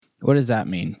What does that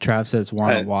mean? Trav says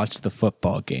want to watch the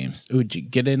football games. Ooh, did you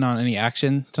get in on any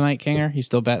action tonight, Kinger? You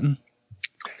still betting?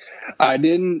 I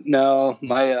didn't know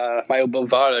my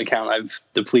Bovada account. I've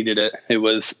depleted it. It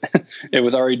was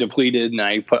already depleted, and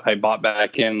I bought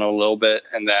back in a little bit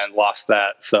and then lost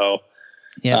that. So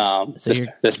yeah, so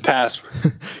this past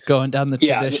going down the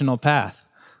traditional path.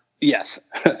 Yes,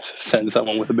 send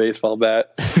someone with a baseball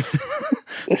bat.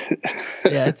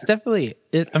 Yeah, it's definitely.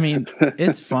 I mean,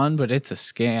 it's fun, but it's a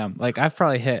scam. Like I've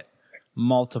probably hit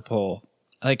multiple.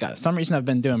 Like some reason I've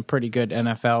been doing pretty good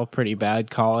NFL, pretty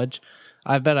bad college.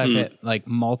 I bet I've hit like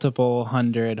multiple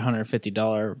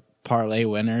 $150 parlay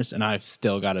winners, and I've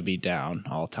still got to be down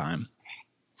all time.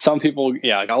 Some people,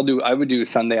 like I would do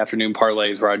Sunday afternoon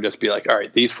parlays where I'd just be like, all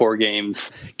right, these 4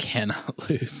 games cannot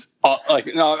lose.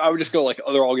 I would just go like,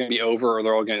 they're all going to be over or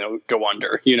they're all going to go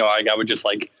under. Like I would just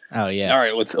like, oh yeah, all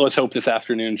right, let's hope this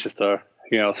afternoon's just a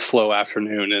slow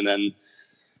afternoon, and then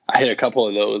I hit a couple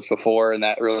of those before, and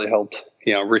that really helped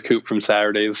recoup from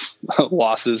Saturday's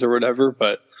losses or whatever,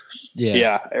 but.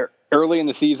 Yeah. Early in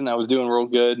the season, I was doing real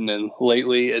good, and then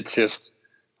lately, it's just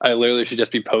I literally should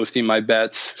just be posting my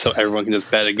bets so everyone can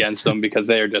just bet against them because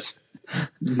they are just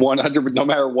 100. No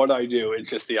matter what I do, it's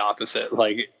just the opposite.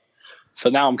 Like, so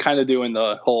now I'm kind of doing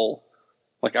the whole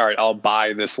like, all right, I'll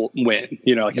buy this win.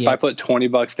 If I put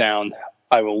 $20 down,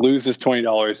 I will lose this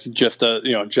 $20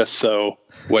 just so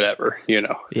whatever.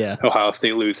 Ohio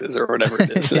State loses or whatever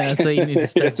it is. Yeah, that's what you need to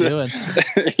start doing.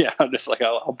 Yeah, I'm just like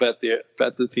I'll bet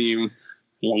the team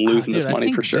won't losing this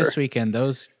money for sure. This weekend,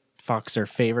 those fucks are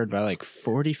favored by like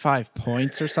 45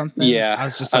 points or something. Yeah,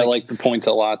 I like the points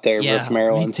a lot there versus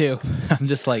Maryland. Me too. I'm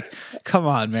just like, come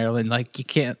on, Maryland. Like you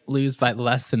can't lose by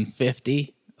less than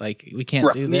 50. Like we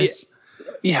can't do this.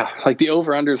 Yeah, like the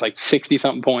over-under is like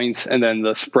 60-something points, and then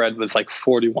the spread was like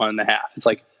 41.5. It's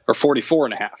like, or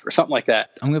 44.5 or something like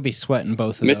that. I'm going to be sweating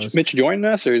both of those. Mitch joining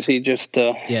us, or is he just...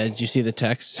 Yeah, did you see the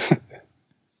text?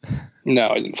 No,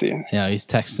 I didn't see it. Yeah, he's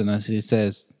texting us. He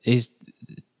says, he's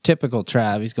typical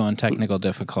Trav. He's going technical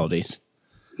difficulties.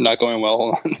 Not going well.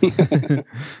 Hold on.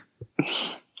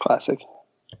 Classic.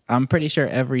 I'm pretty sure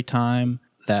every time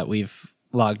that we've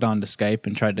logged on to Skype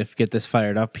and tried to get this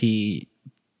fired up, he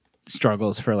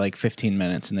struggles for like 15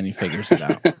 minutes and then he figures it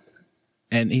out.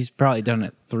 And he's probably done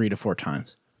it 3 to 4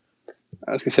 times.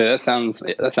 I was gonna say that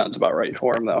sounds about right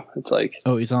for him though. It's like,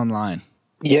 oh, he's online.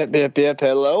 Yep.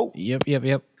 Hello.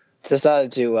 Yep.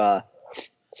 Decided to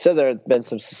so there's been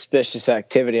some suspicious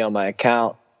activity on my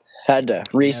account. Had to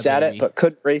reset it, but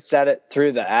couldn't reset it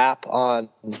through the app on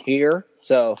here.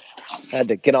 So had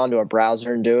to get onto a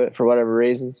browser and do it for whatever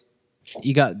reasons.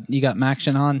 You got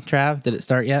Maction on, Trav? Did it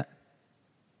start yet?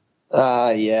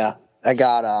 Yeah. I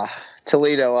got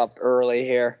Toledo up early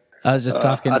here. I was just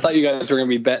talking. I thought you guys were going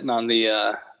to be betting on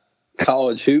the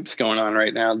college hoops going on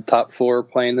right now. The top 4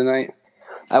 playing tonight.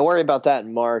 I worry about that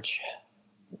in March.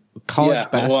 College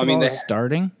basketball is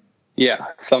starting? Yeah.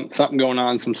 Something going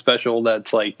on, some special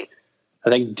that's like, I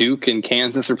think Duke and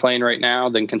Kansas are playing right now.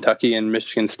 Then Kentucky and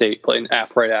Michigan State playing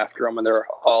right after them, and they're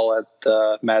all at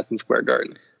Madison Square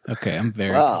Garden. Okay, I'm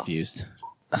very confused.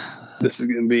 This is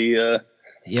going to be...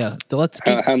 yeah, let's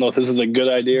keep... I don't know if this is a good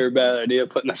idea or bad idea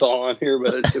putting this all on here,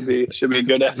 but it should be a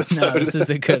good episode. No, this is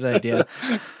a good idea.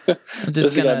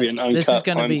 This is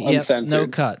gonna be uncensored. No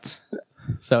cuts.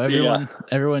 So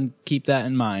everyone keep that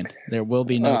in mind. There will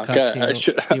be no cuts here.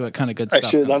 See what kind of good stuff. I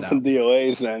should have done some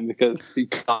DOAs then because you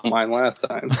caught mine last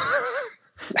time.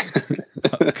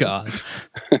 Oh God.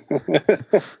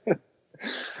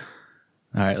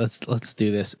 All right, let's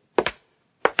do this.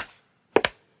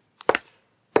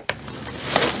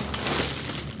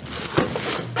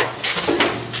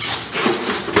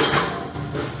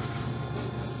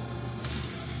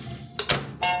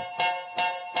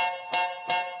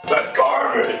 That's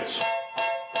garbage!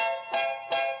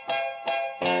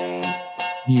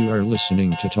 You are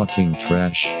listening to Talking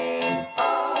Trash.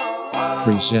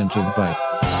 Presented by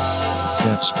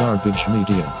That's Garbage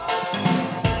Media.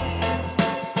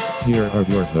 Here are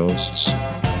your hosts,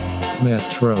 Matt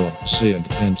Troll, Sig,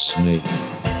 and Snake.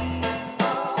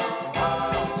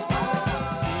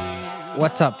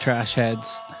 What's up, trash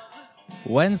heads?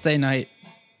 Tuesday night.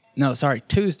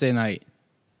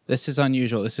 This is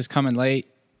unusual. This is coming late.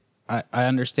 I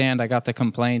understand. I got the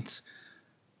complaints.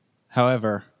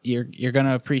 However, you're going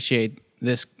to appreciate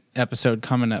this episode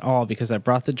coming at all because I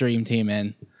brought the dream team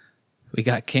in. We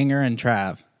got Kinger and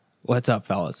Trav. What's up,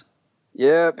 fellas?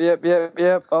 Yep.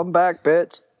 I'm back,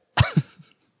 bitch.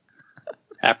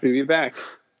 Happy to be back.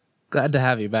 Glad to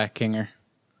have you back, Kinger.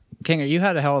 Kinger, you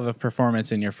had a hell of a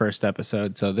performance in your first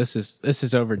episode, so this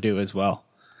is overdue as well.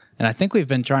 And I think we've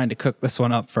been trying to cook this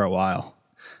one up for a while.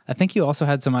 I think you also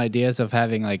had some ideas of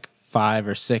having like 5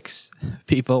 or 6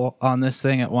 people on this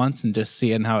thing at once and just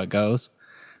seeing how it goes.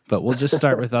 But we'll just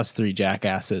start with us 3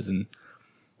 jackasses and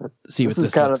see what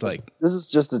this looks like. This is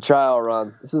just a trial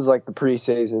run. This is like the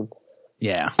preseason.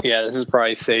 Yeah. Yeah, this is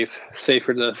probably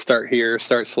safer to start here,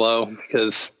 start slow,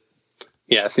 because,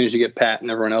 yeah, as soon as you get Pat and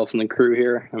everyone else in the crew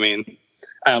here, I mean,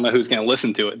 I don't know who's going to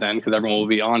listen to it then, because everyone will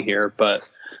be on here, but...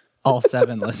 All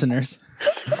 7 listeners.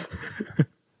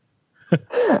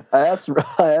 I asked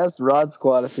Rod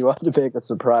Squad if he wanted to make a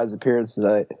surprise appearance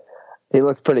tonight. He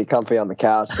looks pretty comfy on the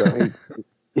couch, so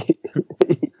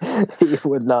he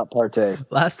would not partake.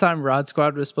 Last time Rod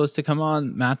Squad was supposed to come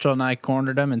on, Mattrell and I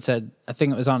cornered him and said, I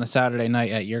think it was on a Saturday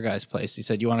night at your guys' place. He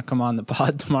said, you want to come on the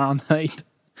pod tomorrow night?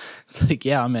 It's like,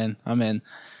 yeah, I'm in. And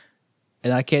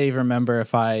I can't even remember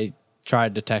if I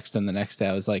tried to text him the next day.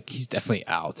 I was like, he's definitely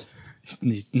out.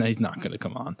 He's not going to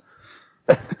come on.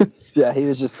 Yeah, he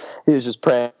was just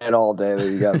praying all day that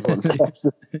you guys wouldn't.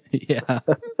 Yeah.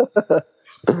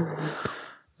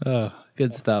 Oh,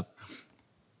 good stuff.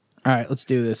 All right, let's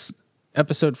do this.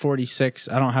 Episode 46.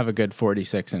 I don't have a good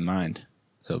 46 in mind,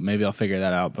 so maybe I'll figure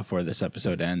that out before this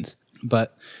episode ends.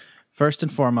 But first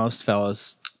and foremost,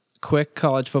 fellas, quick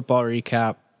college football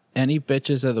recap. Any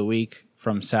bitches of the week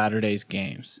from Saturday's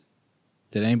games?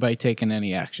 Did anybody take in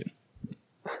any action?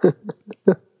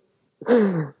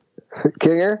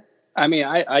 Kinger? I mean,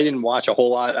 I didn't watch a whole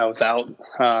lot. I was out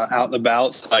and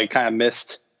about, so I kind of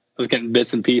missed. I was getting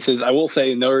bits and pieces. I will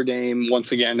say Notre Dame,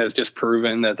 once again, has just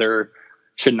proven that there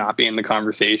should not be in the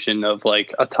conversation of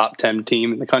like a top 10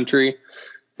 team in the country.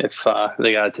 If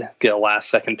they got to get a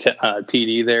last-second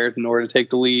TD there in order to take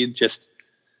the lead, just,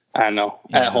 I don't know,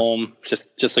 at home,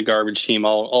 just a garbage team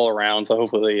all around. So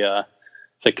hopefully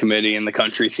the committee and the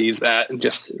country sees that and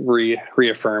just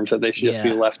reaffirms that they should just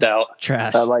be left out.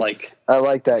 Trash. I like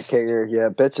that, Kinger. Yeah,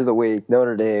 bitch of the week,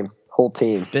 Notre Dame, whole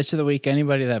team. Bitch of the week,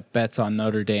 anybody that bets on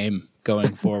Notre Dame going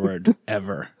forward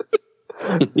ever.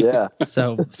 Yeah.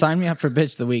 So sign me up for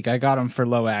bitch of the week. I got them for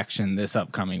low action this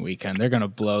upcoming weekend. They're going to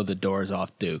blow the doors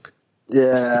off Duke.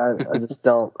 Yeah, I just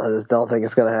don't think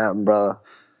it's going to happen, brother.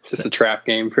 Just a trap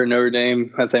game for Notre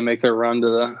Dame as they make their run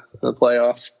to the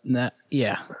playoffs.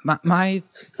 Yeah. My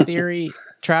theory,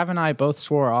 Trav and I both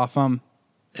swore off them,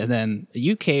 and then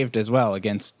you caved as well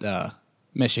against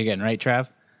Michigan, right, Trav?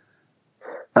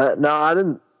 No, I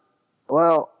didn't.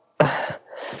 Well,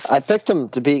 I picked them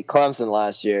to beat Clemson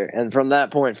last year, and from that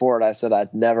point forward, I said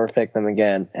I'd never pick them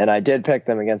again, and I did pick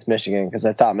them against Michigan because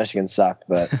I thought Michigan sucked,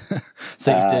 but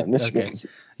so you did.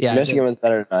 Michigan was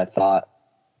better than I thought.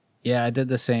 Yeah, I did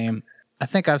the same. I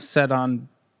think I've said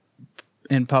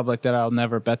in public that I'll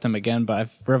never bet them again, but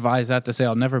I've revised that to say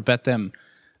I'll never bet them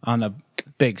on a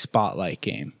big spotlight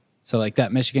game. So like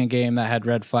that Michigan game that had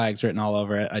red flags written all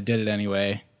over it, I did it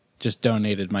anyway. Just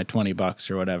donated my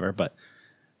 $20 or whatever, but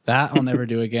that I'll never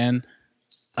do again.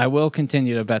 I will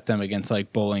continue to bet them against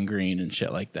like Bowling Green and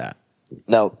shit like that.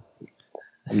 Nope.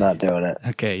 I'm not doing it.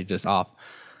 Okay, you're just off.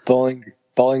 Bowling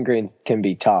Green can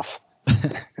be tough.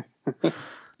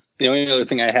 The only other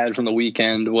thing I had from the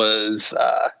weekend was,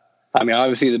 I mean,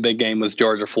 obviously the big game was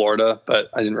Georgia-Florida,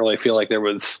 but I didn't really feel like there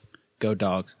was... Go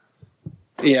Dogs.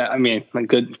 Yeah, I mean, a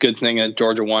good thing that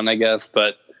Georgia won, I guess,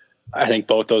 but I think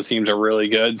both those teams are really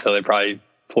good, so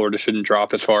Florida shouldn't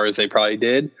drop as far as they probably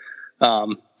did.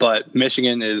 But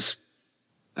Michigan is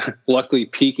luckily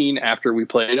peaking after we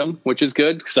played them, which is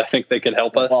good, because I think they could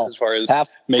help us as far as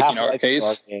making our case.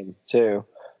 Our game too.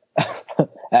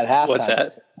 At halftime. What's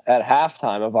that? At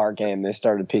halftime of our game, they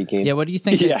started peaking. Yeah, what do you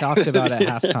think they talked about at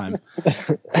halftime?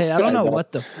 Hey, I don't know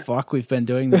what the fuck we've been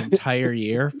doing the entire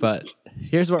year, but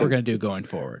here's what we're going to do going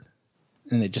forward.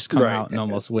 And they just come out and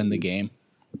almost win the game.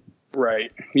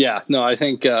 Right. Yeah. No, I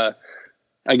think,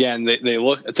 again, they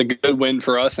look, it's a good win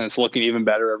for us, and it's looking even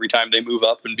better every time they move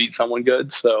up and beat someone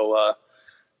good. So,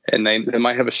 and they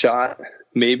might have a shot,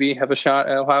 at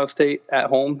Ohio State at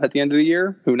home at the end of the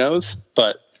year. Who knows?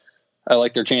 But I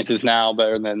like their chances now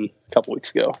better than a couple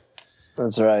weeks ago.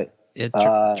 That's right.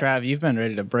 Trav, you've been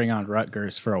ready to bring on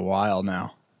Rutgers for a while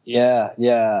now. Yeah,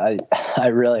 I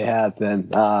really have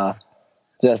been.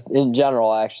 Just in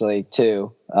general, actually,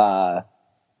 too.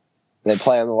 They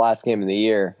play on the last game of the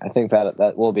year. I think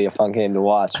that will be a fun game to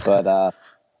watch. But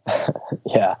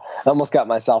yeah, I almost got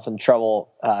myself in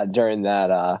trouble during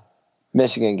that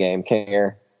Michigan game,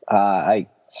 Kinger. I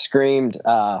screamed,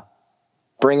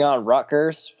 "Bring on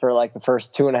Rutgers" for like the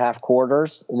first 2.5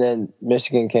 quarters, and then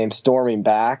Michigan came storming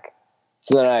back.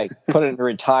 So then I put it into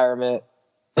retirement,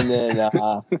 and then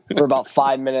for about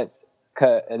 5 minutes,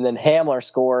 and then Hamler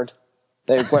scored.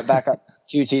 They went back up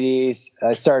 2 TDs.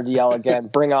 I started to yell again,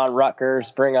 bring on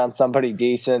Rutgers, bring on somebody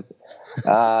decent.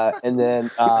 And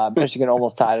then Michigan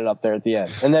almost tied it up there at the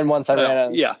end. And then once I ran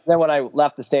out, then when I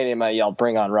left the stadium, I yelled,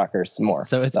 bring on Rutgers some more.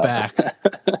 So it's back.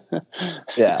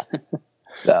 Yeah.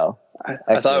 So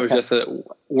I thought it was just a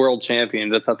world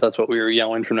champions. I thought that's what we were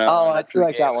yelling from now on. Oh, I do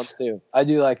like that one too. I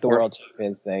do like the world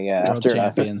champions thing. Yeah. World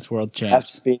champions, world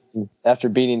champs. After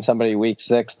beating somebody week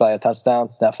 6 by a touchdown,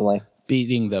 definitely.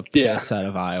 Beating the piss out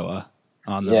of Iowa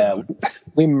on the road.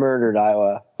 We murdered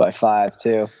Iowa by 5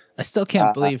 too. I still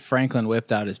can't believe Franklin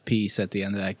whipped out his piece at the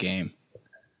end of that game.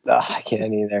 I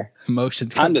can't either.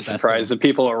 Emotions. I'm just surprised the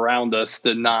people around us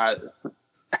did not.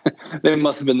 They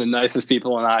must have been the nicest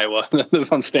people in Iowa that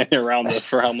was standing around us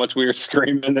for how much we were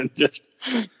screaming and just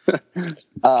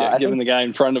giving the guy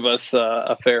in front of us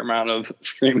a fair amount of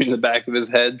screaming in the back of his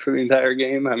head for the entire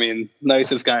game. I mean,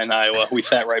 nicest guy in Iowa. We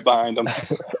sat right behind him.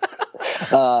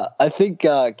 I think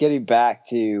getting back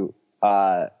to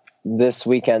this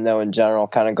weekend, though, in general,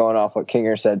 kind of going off what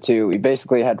Kinger said, too, we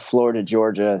basically had Florida,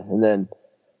 Georgia, and then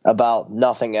about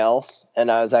nothing else.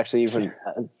 And I was actually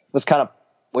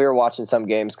we were watching some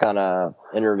games kind of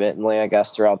intermittently, I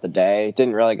guess, throughout the day.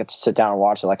 Didn't really get to sit down and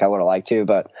watch it like I would have liked to.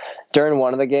 But during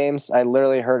one of the games, I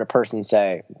literally heard a person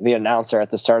say, the announcer at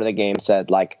the start of the game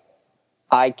said, like,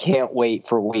 I can't wait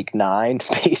for week 9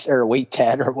 or week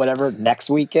 10 or whatever next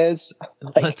week is.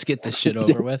 Like, let's get this shit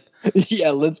over with.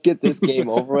 Yeah, let's get this game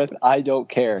over with. I don't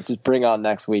care. Just bring on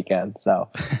next weekend. So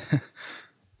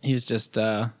he was just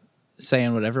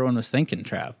saying what everyone was thinking,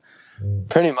 Trav.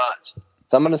 Pretty much.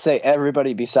 So I'm going to say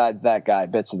everybody besides that guy,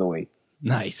 bits of the week.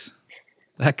 Nice.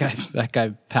 That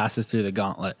guy passes through the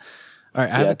gauntlet. All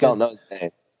right. I don't know his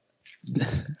name.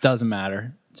 Doesn't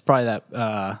matter. It's probably that.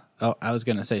 I was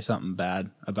going to say something bad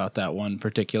about that one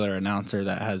particular announcer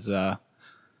that has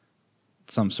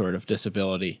some sort of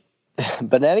disability.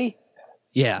 Benetti?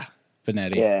 Yeah,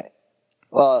 Benetti. Yeah.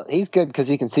 Well, he's good because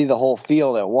he can see the whole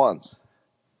field at once.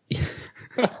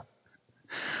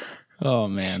 Oh,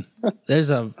 man. There's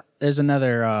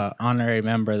another honorary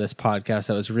member of this podcast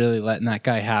that was really letting that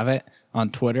guy have it on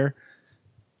Twitter.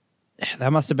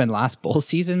 That must have been last bowl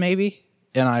season, maybe.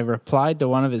 And I replied to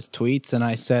one of his tweets and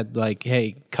I said, like,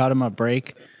 hey, cut him a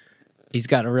break. He's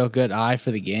got a real good eye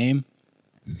for the game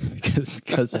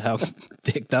because of how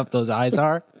dicked up those eyes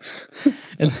are.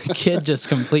 And the kid just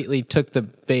completely took the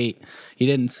bait. He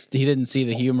didn't see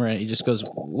the humor in it. He just goes,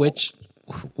 which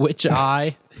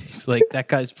eye? He's like, that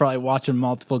guy's probably watching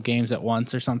multiple games at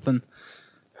once or something.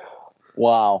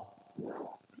 Wow.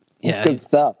 Yeah. Good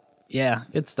stuff. Yeah,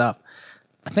 good stuff.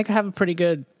 I think I have a pretty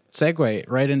good segue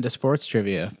right into sports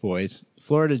trivia, boys.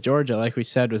 Florida, Georgia, like we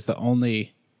said, was the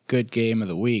only good game of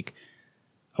the week.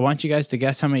 I want you guys to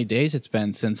guess how many days it's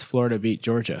been since Florida beat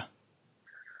Georgia.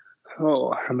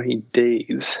 Oh, how many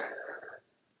days?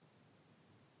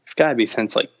 It's got to be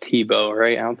since, like, Tebow,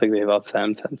 right? I don't think they've upset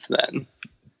him since then.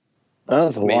 That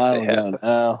was a while ago.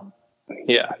 Oh.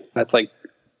 Yeah, that's like,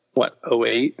 what,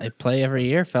 08? They play every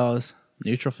year, fellas.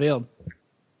 Neutral field.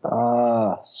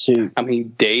 Shoot. How many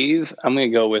days? I'm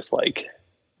going to go with, like,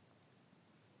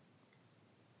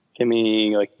 give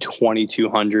me, like,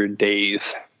 2,200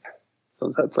 days.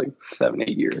 So that's like 7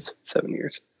 years. I'm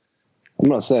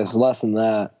going to say it's less than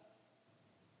that.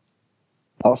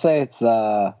 I'll say it's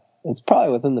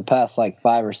probably within the past, like,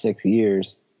 5 or 6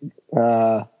 years.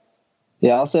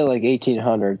 Yeah, I'll say like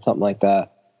 1,800, something like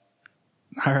that.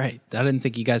 All right. I didn't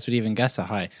think you guys would even guess so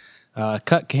high.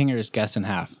 Cut Kinger's guess in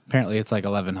half. Apparently it's like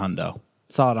 1,100.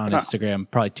 Saw it on Instagram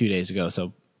probably 2 days ago,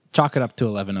 so chalk it up to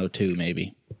 1,102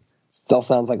 maybe. Still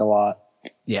sounds like a lot.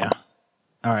 Yeah.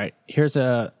 All right. Here's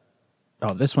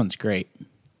this one's great.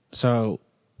 So,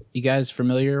 you guys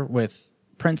familiar with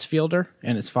Prince Fielder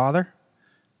and his father?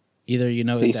 Either you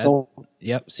know Cecil? his dad.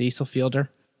 Yep, Cecil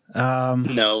Fielder.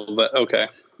 No, but okay.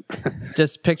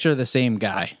 Just picture the same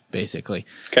guy, basically.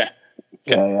 Okay.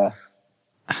 Yeah.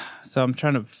 So I'm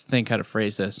trying to think how to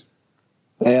phrase this.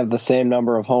 They have the same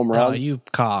number of home runs. Oh, you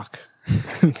cock.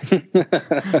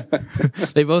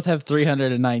 They both have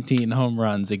 319 home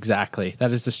runs, exactly.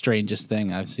 That is the strangest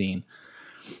thing I've seen.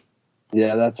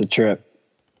 Yeah, that's a trip.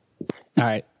 All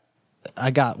right.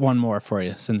 I got one more for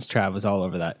you since Trav was all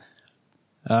over that.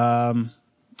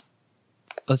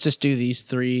 Let's just do these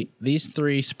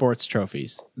three sports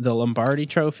trophies. The Lombardi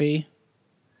Trophy,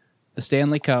 the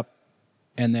Stanley Cup,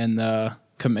 and then the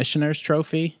Commissioner's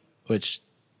Trophy, which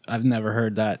I've never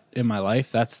heard that in my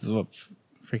life. That's the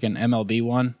freaking MLB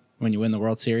one when you win the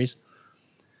World Series.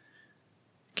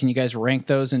 Can you guys rank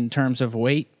those in terms of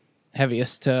weight,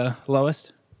 heaviest to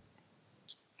lowest?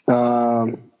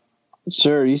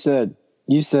 Sure. You said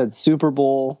Super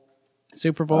Bowl.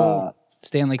 Super Bowl.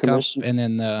 Stanley Cup, and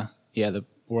then the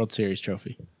World Series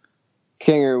trophy.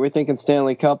 Kinger, we thinking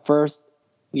Stanley Cup first?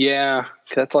 Yeah,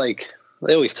 that's like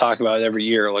they always talk about it every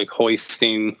year, like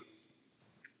hoisting.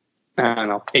 I don't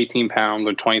know, 18 pounds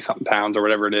or 20 something pounds or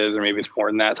whatever it is, or maybe it's more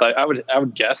than that. So I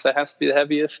would guess that has to be the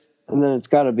heaviest. And then it's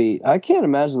got to be. I can't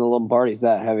imagine the Lombardi's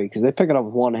that heavy because they pick it up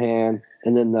with one hand,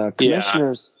 and then the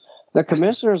commissioners. Yeah. The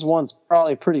commissioner's one's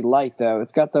probably pretty light though.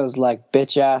 It's got those like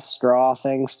bitch ass straw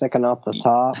things sticking up the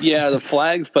top. Yeah, the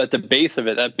flags, but the base of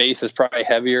it, that base is probably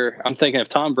heavier. I'm thinking if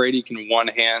Tom Brady can one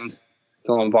hand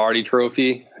the Lombardi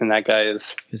trophy, and that guy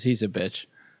is because he's a bitch.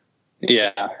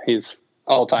 Yeah, he's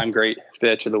all-time great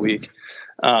bitch of the week.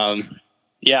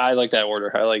 Yeah, I like that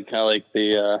order. I like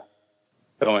the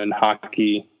going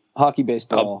hockey,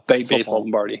 baseball, baseball,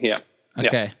 Lombardi. Yeah.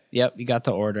 Okay. Yep. You got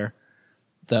the order.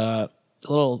 The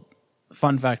little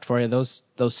fun fact for you: those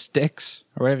sticks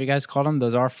or whatever you guys call them,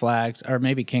 those are flags. Or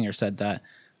maybe Kinger said that.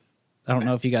 I don't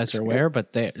know if you guys are aware,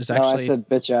 but there's actually. No, I said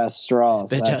bitch ass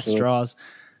straws. Bitch ass straws.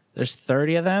 There's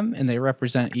 30 of them, and they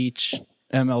represent each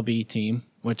MLB team,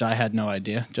 which I had no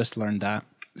idea. Just learned that.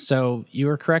 So you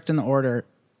were correct in the order.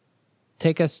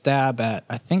 Take a stab at,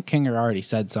 I think Kinger already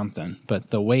said something, but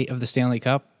the weight of the Stanley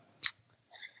Cup?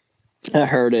 I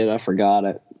heard it. I forgot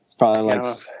it. It's probably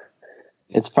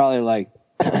like,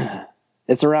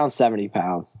 it's around 70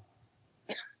 pounds.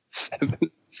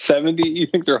 70? You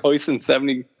think they're hoisting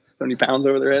 70 pounds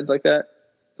over their heads like that?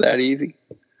 That easy?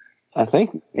 I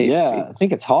think, I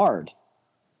think it's hard.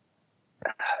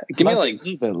 Give me like a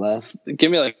little bit less. Give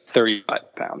me like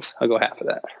 35 pounds. I'll go half of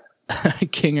that.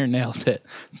 Kinger nails it.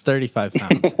 It's 35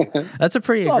 pounds. That's a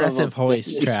pretty aggressive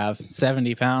hoist, Trav.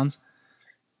 70 pounds.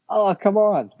 Oh, come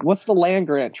on. What's the land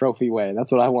grant trophy weigh? That's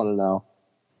what I want to know.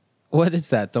 What is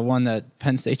that? The one that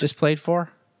Penn State just played for?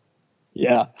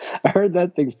 Yeah. I heard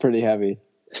that thing's pretty heavy.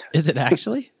 Is it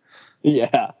actually?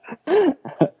 Yeah.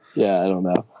 Yeah, I don't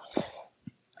know.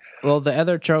 Well, the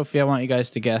other trophy I want you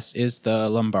guys to guess is the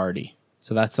Lombardi.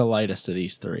 So that's the lightest of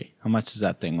these three. How much does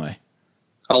that thing weigh?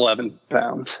 11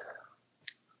 pounds.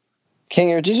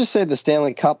 Kinger, did you just say the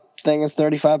Stanley Cup thing is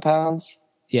 35 pounds?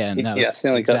 Yeah, no, yeah,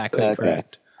 Stanley exactly Cup.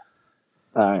 Correct.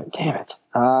 All right, damn it.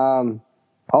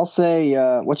 I'll say,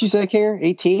 what'd you say, Kinger?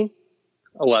 18?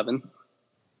 11.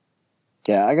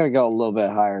 Yeah, I got to go a little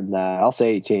bit higher than that. I'll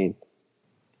say 18.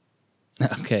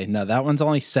 Okay, no, that one's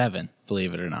only 7,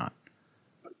 believe it or not.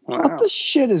 Wow. What the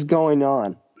shit is going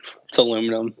on? It's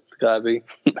aluminum. It's gotta be.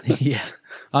 Yeah.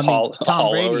 I mean,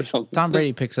 Tom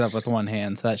Brady picks it up with one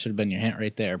hand, so that should have been your hint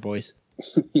right there, boys.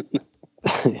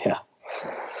 Yeah.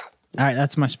 All right,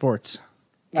 that's my sports.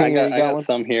 I got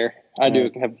some here. I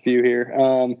do have a few here.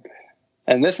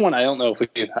 And this one, I don't know if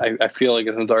I feel like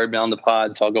it's already been on the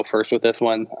pod, so I'll go first with this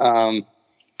one.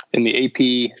 In the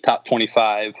AP Top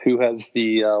 25, who has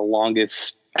the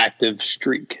longest active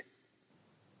streak?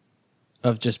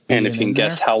 Of just being and if you can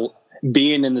guess how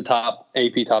being in the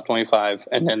AP Top 25,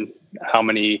 and then how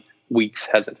many weeks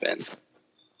has it been?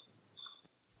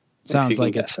 Sounds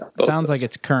like it's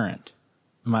current.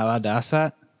 Am I allowed to ask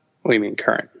that? What do you mean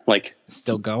current? Like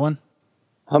still going?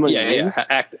 How many weeks?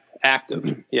 Yeah,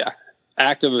 active. Yeah.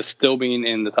 Active is still being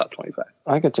in the top 25.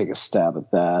 I could take a stab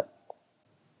at that.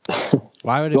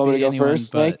 Why would it be anyone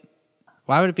but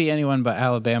why would it be anyone but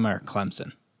Alabama or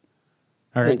Clemson?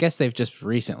 Or I guess they've just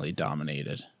recently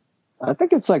dominated. I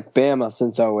think it's like Bama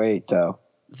since 08, though.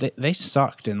 They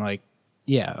sucked in 07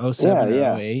 or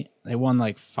 08. They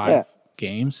won 5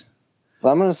 games. So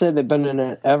I'm going to say they've been in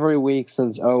it every week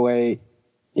since 08.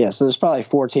 Yeah, so there's probably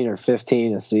 14 or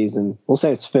 15 a season. We'll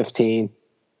say it's 15.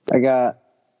 I got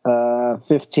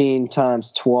 15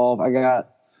 times 12. I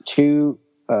got 2.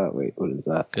 Wait, what is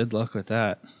that? Good luck with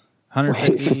that.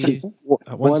 150,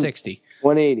 160.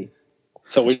 180.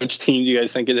 So which team do you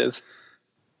guys think it is?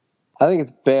 I think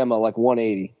it's Bama,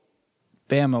 180.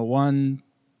 Bama,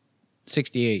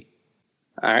 168.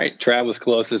 All right, Trav was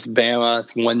closest. Bama,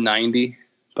 it's 190.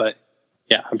 But,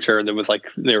 yeah, I'm sure there was,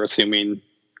 they were assuming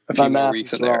a few more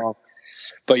weeks in there.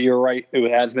 But you're right. It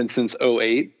has been since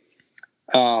 08,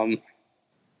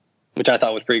 which I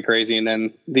thought was pretty crazy. And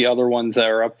then the other ones that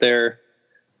are up there,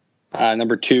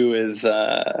 number 2 is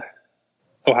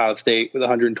Ohio State with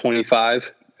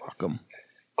 125. Welcome.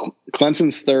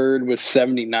 Clemson's third with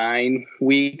 79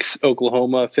 weeks.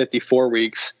 Oklahoma, 54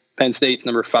 weeks. Penn State's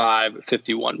number 5,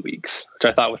 51 weeks, which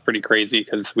I thought was pretty crazy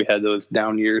because we had those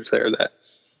down years there that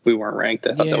we weren't ranked.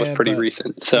 I thought that was pretty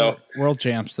recent. So world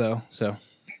champs, though. So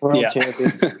world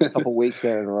champions a couple weeks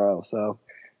there in a row. So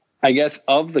I guess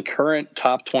of the current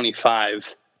top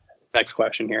 25, next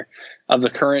question here, of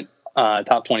the current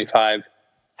top 25,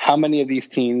 how many of these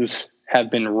teams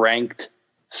have been ranked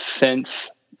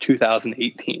since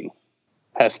 2018?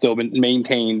 has still been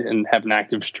maintained and have an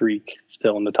active streak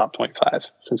still in the top 25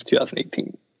 since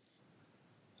 2018.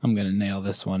 I'm going to nail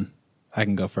this one. I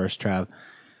can go first, Trav.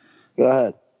 Go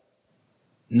ahead.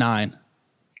 9.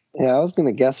 Yeah, I was going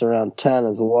to guess around 10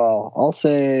 as well. I'll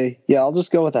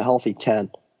just go with a healthy 10.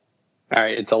 All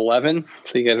right, it's 11.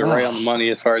 So you guys are right on the money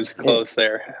as far as close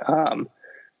there.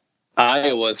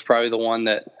 Iowa's probably the one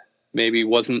that maybe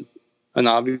wasn't an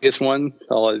obvious one.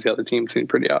 All these other teams seem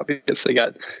pretty obvious. They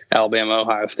got Alabama,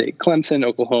 Ohio State, Clemson,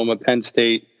 Oklahoma, Penn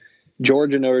State,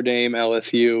 Georgia, Notre Dame,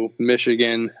 LSU,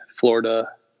 Michigan, Florida,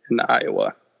 and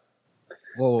Iowa.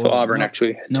 Whoa, so Auburn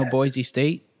actually. No Boise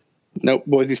State? Nope,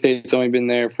 Boise State's only been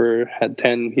there had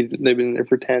 10. They've been there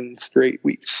for 10 straight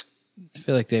weeks. I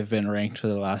feel like they've been ranked for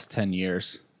the last 10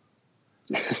 years.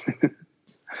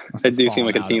 They do seem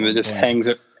like a team that just hangs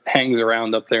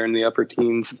around up there in the upper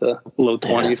teens, the low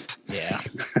 20s. Yeah.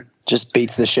 Just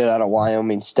beats the shit out of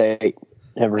Wyoming State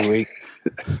every week.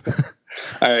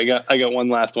 All right, I got one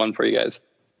last one for you guys.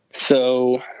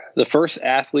 So the first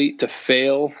athlete to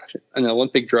fail an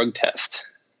Olympic drug test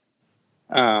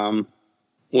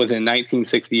was in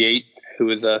 1968, who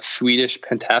was a Swedish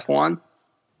pentathlete.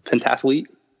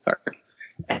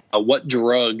 Sorry. What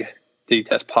drug did he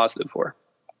test positive for?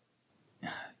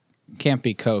 Can't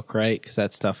be Coke, right? Because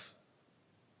that stuff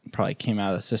probably came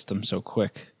out of the system so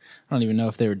quick. I don't even know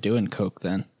if they were doing Coke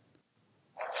then.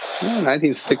 Yeah,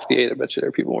 1968, I bet you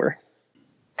there people were.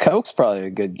 Coke's probably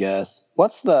a good guess. They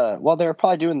were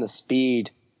probably doing the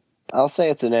speed. I'll say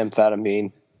it's an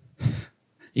amphetamine.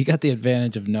 You got the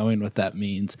advantage of knowing what that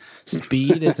means.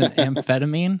 Speed is an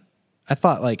amphetamine? I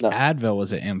thought no. Advil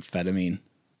was an amphetamine.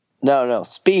 No,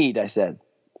 speed, I said.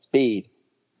 Speed.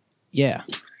 Yeah.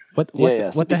 What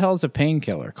the hell is a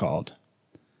painkiller called?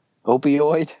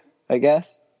 Opioid, I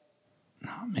guess.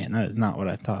 Oh, man, that is not what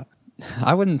I thought.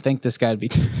 I wouldn't think this guy'd be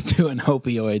doing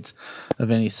opioids of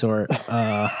any sort.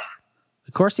 Of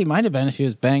course, he might have been if he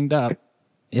was banged up.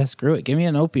 Yeah, screw it. Give me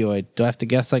an opioid. Do I have to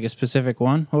guess a specific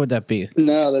one? What would that be?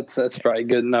 No, that's probably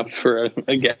good enough for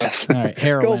a guess. All right,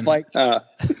 heroin. Go Vikings.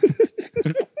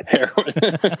 Heroin.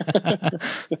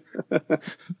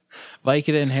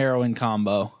 Vicodin heroin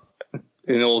combo.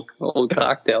 An old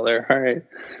cocktail there. All right.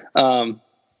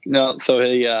 No, so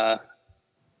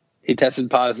he tested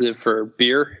positive for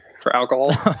beer, for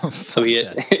alcohol. So he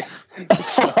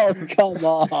oh, come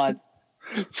on.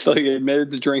 So he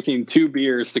admitted to drinking 2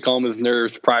 beers to calm his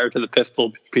nerves prior to the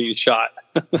pistol being shot.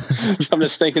 So I'm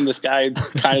just thinking this guy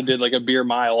kind of did like a beer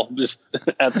mile just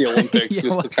at the Olympics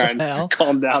just to try and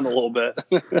calm down a little bit.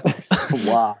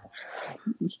 Wow.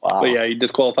 But yeah, he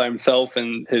disqualified himself,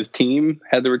 and his team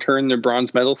had to return their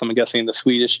bronze medal. So I'm guessing the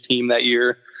Swedish team that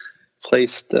year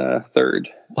placed 3rd.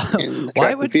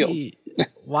 Why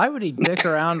would he dick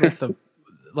around with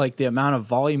the amount of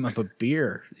volume of a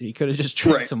beer? He could have just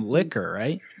drank some liquor,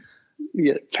 right?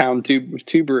 Yeah, pound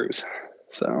two brews.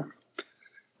 So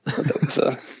that was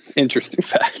an interesting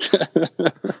fact.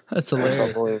 That's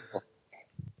hilarious.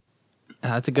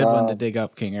 That's a good one to dig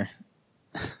up, Kinger.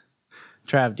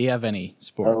 Trav, do you have any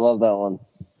sports? I love that one.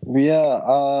 Yeah,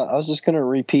 I was just going to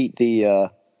repeat the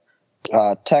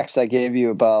text I gave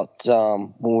you about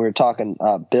when we were talking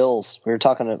Bills. We were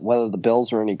talking whether the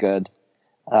Bills were any good.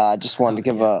 I just wanted to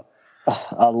give a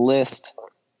list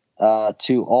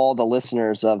to all the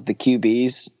listeners of the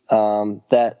QBs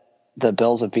that the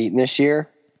Bills have beaten this year.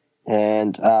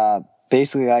 And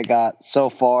basically I got so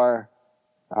far,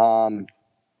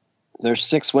 their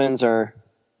 6 wins are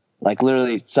like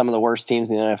literally some of the worst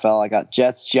teams in the NFL. I got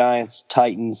Jets, Giants,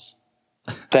 Titans,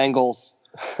 Bengals,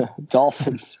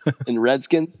 Dolphins, and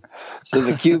Redskins. So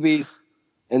the QBs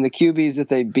that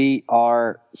they beat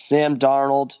are Sam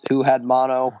Darnold, who had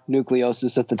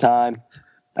mononucleosis at the time.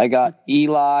 I got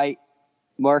Eli,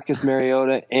 Marcus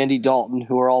Mariota, Andy Dalton,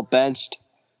 who are all benched.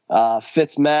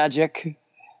 Fitzmagic,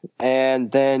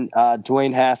 and then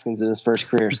Dwayne Haskins in his first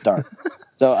career start.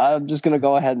 So I'm just going to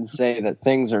go ahead and say that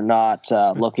things are not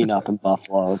looking up in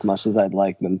Buffalo as much as I'd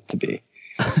like them to be.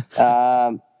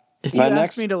 If you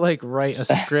asked me to write a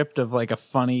script of a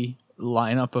funny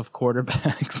lineup of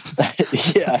quarterbacks,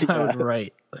 I would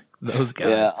write those guys.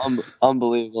 Yeah,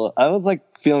 unbelievable. I was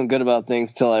feeling good about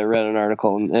things till I read an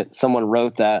article and someone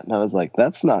wrote that, and I was like,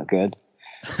 that's not good.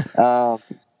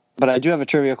 But I do have a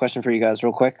trivia question for you guys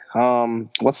real quick.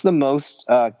 What's the most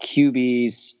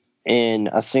QBs in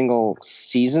a single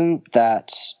season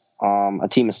that a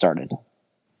team has started?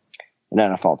 An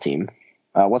NFL team.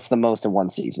 What's the most in one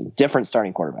season? Different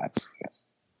starting quarterbacks, I guess.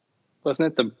 Wasn't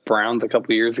it the Browns a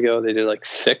couple of years ago? They did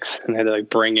 6, and they had to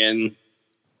bring in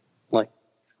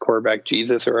quarterback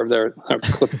Jesus or whatever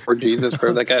Clifford Jesus,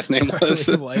 whatever that guy's name was.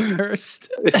 Whitehurst.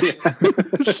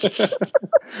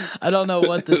 I don't know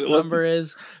what this number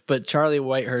is, but Charlie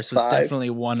Whitehurst was 5.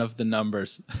 definitely one of the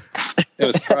numbers. It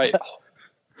was probably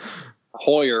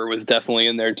Hoyer was definitely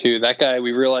in there too. That guy,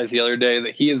 we realized the other day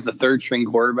that he is the third string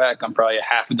quarterback on probably a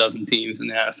half a dozen teams in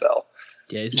the NFL.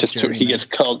 Yeah, he's just he gets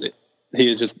called.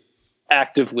 He is just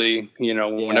actively,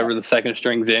 whenever the second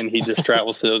string's in, he just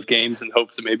travels to those games and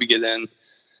hopes to maybe get in.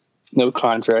 No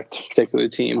contract, particular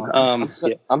team.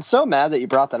 I'm so mad that you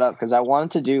brought that up because I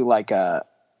wanted to do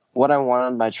what I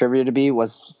wanted my trivia to be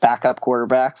was backup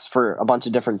quarterbacks for a bunch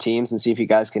of different teams and see if you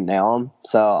guys can nail them.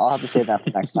 So I'll have to save that for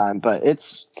next time. But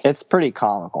it's pretty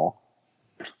comical.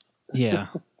 Yeah.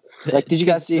 Did you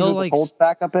guys see who the Colts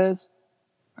backup is?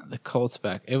 The Colts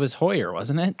back. It was Hoyer,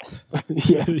 wasn't it?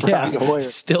 yeah, Hoyer.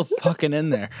 Still fucking in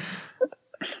there.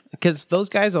 Because those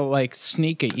guys will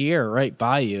sneak a year right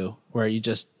by you where you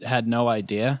just had no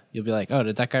idea. You'll be like, oh,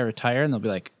 did that guy retire? And they'll be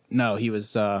like, no, he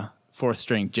was fourth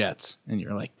string Jets. And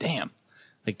you're like, damn.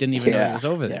 Didn't even know he was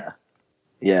over there.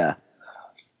 Yeah.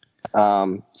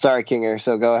 Sorry, Kinger.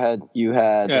 So go ahead. You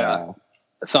had...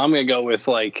 So I'm going to go with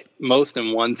most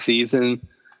in one season.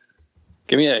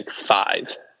 Give me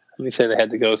 5. Let me say they had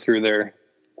to go through their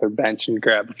bench and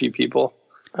grab a few people.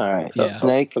 All right. So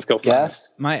Snake, let's go for yes.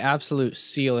 My absolute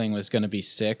ceiling was going to be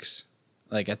 6.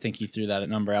 I think you threw that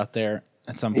number out there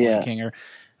at some point, Kinger.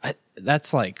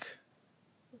 That's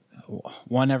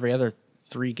one every other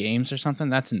 3 games or something.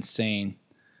 That's insane.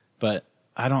 But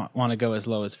I don't want to go as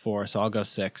low as 4, so I'll go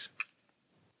 6.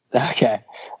 Okay.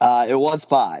 It was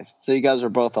 5. So you guys are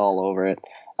both all over it.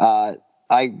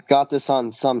 I got this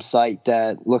on some site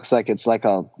that looks like it's like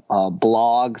a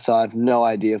blog, so I have no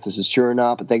idea if this is true or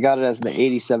not, but they got it as the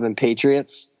 87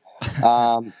 Patriots.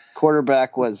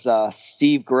 Quarterback was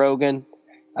Steve Grogan.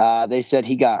 They said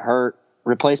he got hurt,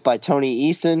 replaced by Tony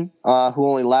Eason, who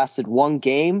only lasted 1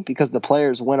 game because the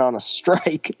players went on a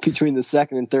strike between the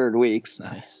second and third weeks.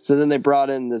 Nice. So then they brought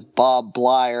in this Bob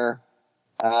Blyer,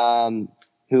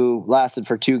 who lasted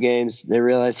for 2 games. They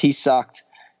realized he sucked.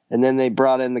 And then they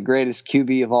brought in the greatest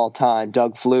QB of all time,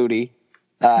 Doug Flutie,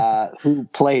 who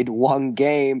played 1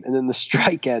 game, and then the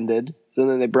strike ended. So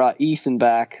then they brought Eason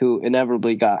back, who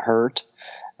inevitably got hurt.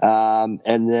 And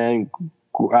then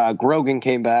Grogan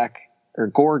came back, or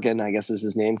Gorgon, I guess is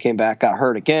his name, came back, got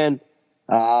hurt again.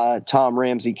 Tom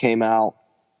Ramsey came out,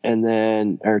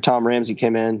 Tom Ramsey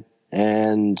came in,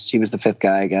 and he was the 5th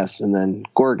guy, I guess. And then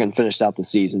Gorgon finished out the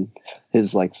season,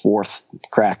 his 4th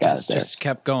crack at it there. Just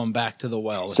kept going back to the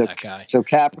well with that guy. So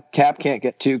Cap can't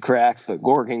get 2 cracks, but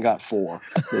Gorgon got 4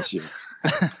 this year.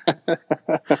 I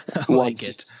like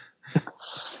it.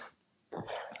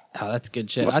 Oh, that's good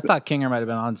shit. I thought Kinger might have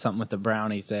been on something with the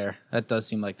Brownies there. That does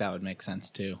seem like that would make sense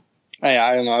too. Hey,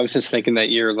 I don't know. I was just thinking that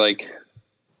year,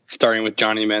 starting with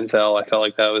Johnny Manziel, I felt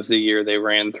like that was the year they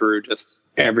ran through just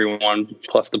everyone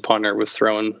plus the punter was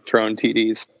throwing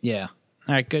TDs. Yeah.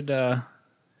 All right. Good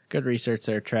research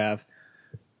there, Trav.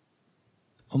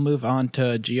 We'll move on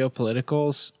to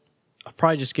geopoliticals. I'll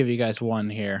probably just give you guys one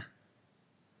here.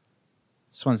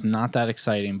 This one's not that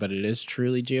exciting, but it is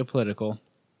truly geopolitical.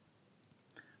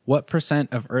 What %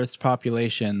 of Earth's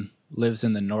population lives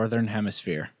in the northern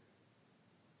hemisphere?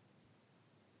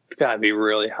 It's got to be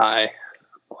really high.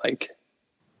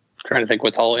 Trying to think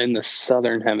what's all in the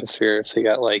southern hemisphere. So you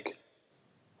got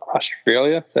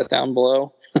Australia, is that down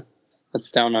below? That's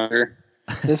down under.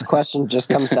 This question just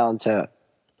comes down to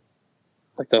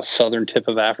the southern tip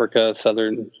of Africa,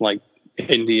 southern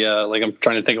India. I'm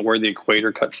trying to think of where the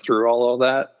equator cuts through all of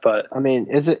that. But I mean,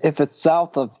 if it's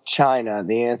south of China,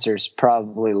 the answer is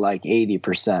probably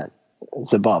 80%.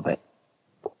 It's above it.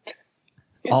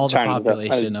 All the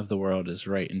population of the world is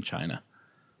right in China.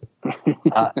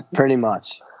 Pretty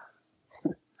much.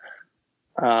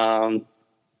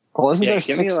 Well, isn't there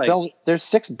 6 billion? There's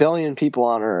 6 billion people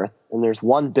on Earth, and there's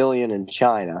 1 billion in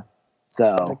China.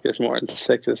 So I think there's more than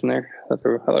 6, isn't there? I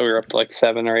thought we were up to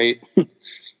 7 or 8.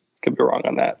 Could be wrong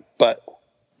on that, but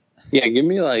yeah, give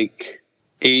me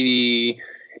 86%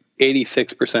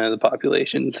 of the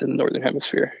population in the northern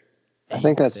hemisphere. I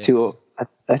think that's too.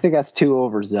 I think that's too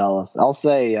overzealous. I'll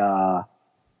say. I'll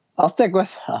stick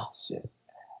with. Oh shit.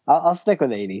 I'll stick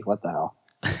with 80. What the hell?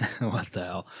 What the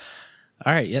hell?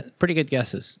 All right, yeah, pretty good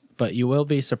guesses, but you will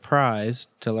be surprised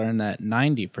to learn that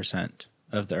 90%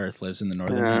 of the Earth lives in the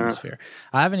northern hemisphere.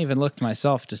 I haven't even looked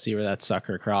myself to see where that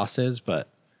sucker crosses, but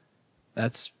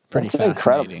that's pretty fascinating.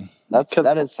 Incredible.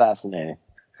 That is fascinating.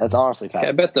 That's honestly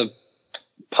fascinating. I bet the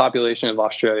population of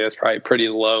Australia is probably pretty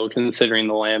low considering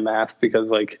the landmass because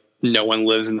no one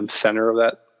lives in the center of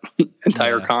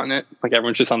entire continent. Like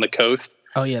everyone's just on the coast.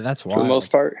 Oh yeah, that's wild. For the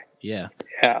most part. Yeah.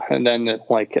 Yeah, and then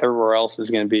like everywhere else is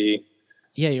going to be.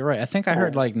 Yeah, you're right. I think I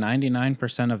heard like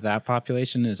 99% of that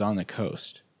population is on the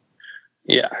coast.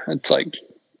 Yeah, it's like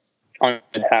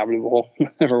uninhabitable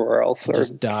everywhere else.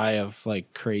 Just die of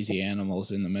like crazy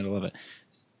animals in the middle of it.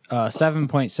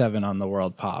 7.7 on the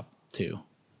world pop too.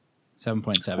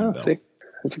 7.7 bill.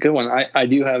 That's a good one. I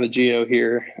do have a geo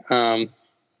here.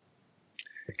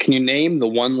 Can you name the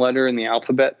one letter in the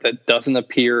alphabet that doesn't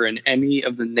appear in any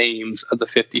of the names of the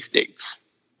 50 states?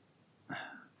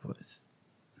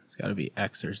 It's got to be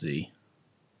X or Z.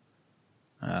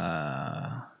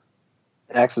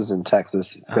 X is in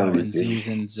Texas. It's got to be Z. Z's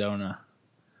in Zona.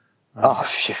 Oh,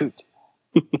 shoot.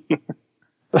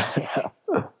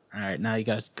 All right, now you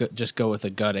got to just go with a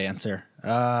gut answer.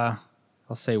 I'll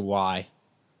say Y.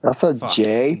 That's a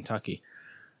J. Kentucky.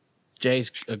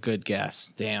 J's a good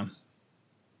guess. Damn.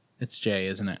 It's J,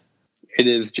 isn't it? It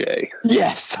is J.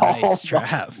 Yes. Nice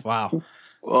trap. Wow.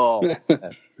 Oh.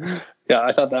 Yeah,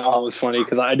 I thought that one was funny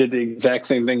because I did the exact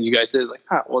same thing you guys did. Like,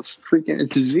 well, it's freaking,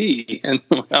 it's Z. And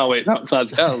oh, wait, no, it's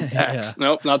not. Oh, X. Yeah.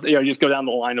 Nope, not. You just go down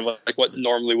the line of like what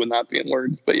normally would not be in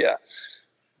words. But yeah,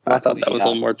 I thought that was a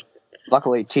little more.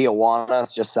 Luckily, Tijuana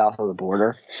is just south of the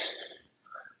border.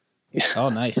 Yeah. Oh,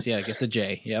 nice. Yeah, get the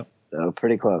J. Yep. So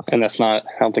pretty close. And that's not,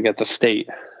 I don't think it's a state.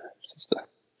 It's just a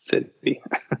city.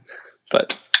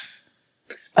 But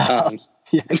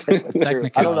yeah, I guess that's true.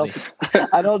 I don't know.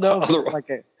 I don't know if it's like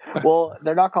a. Well,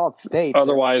 they're not called states.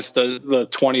 Otherwise, the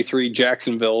 23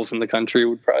 Jacksonvilles in the country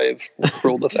would probably have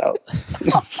ruled us out.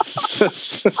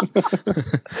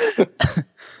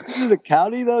 Is it a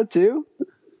county though too?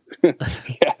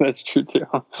 Yeah, that's true too.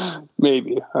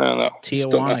 Maybe, I don't know.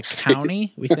 Tijuana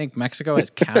County. We think Mexico has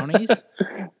counties.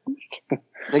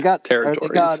 They got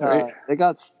territories.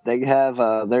 They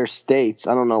have their states.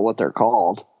 I don't know what they're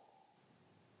called.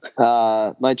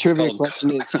 My trivia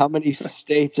question is: how many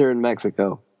states are in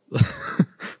Mexico?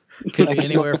 Could be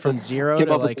anywhere from 0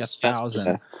 to like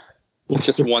 1,000.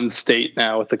 Just one state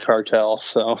now with the cartel,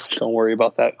 so don't worry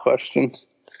about that question.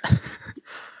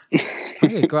 I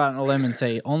could go out on a limb and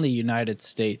say only United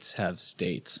States have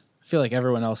states. I feel like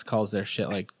everyone else calls their shit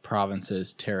like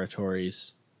provinces,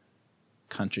 territories,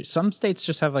 countries. Some states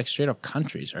just have like straight up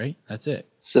countries, right? That's it.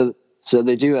 So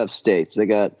they do have states. They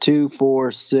got 2,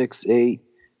 4, 6, 8,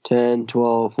 10,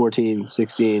 12, 14,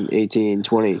 16, 18,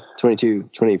 20, 22,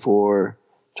 24,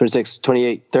 26,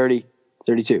 28, 30,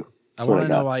 32. I want to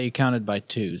know why you counted by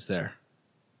twos there.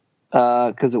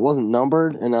 Because it wasn't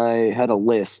numbered and I had a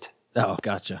list. Oh,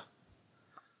 gotcha.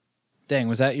 Dang,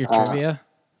 was that your trivia?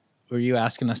 Were you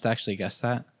asking us to actually guess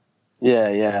that?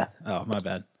 Yeah. Oh, my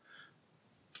bad.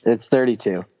 It's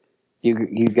 32.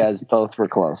 You guys both were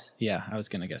close. Yeah, I was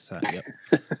going to guess that, yep.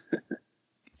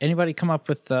 Anybody come up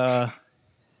with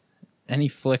any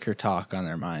flicker talk on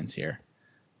their minds here?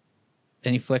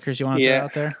 Any flickers you want to throw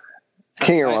out there?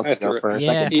 Kinger wants to go first.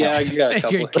 Yeah, you got a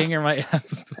couple. Kinger might have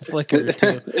a flicker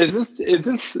too. Is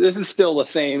this still the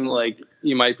same? Like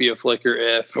you might be a flicker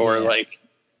if, or like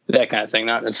that kind of thing.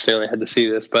 Not necessarily had to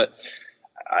see this, but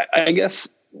I guess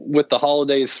with the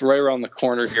holidays right around the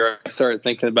corner here, I started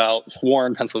thinking about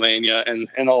Warren, Pennsylvania, and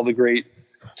all the great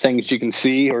things you can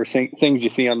see or things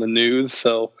you see on the news.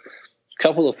 So a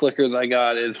couple of flickers I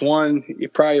got is one, you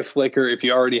probably a flicker if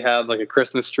you already have like a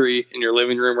Christmas tree in your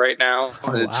living room right now.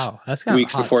 Oh, it's wow. That's kind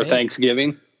weeks of before take.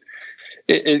 Thanksgiving.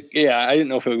 Yeah, I didn't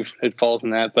know if it falls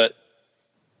in that, but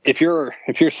if you're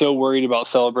so worried about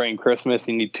celebrating Christmas,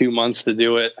 you need 2 months to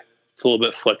do it. It's a little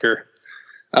bit flicker.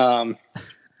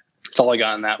 That's all I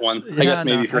got on that one. I guess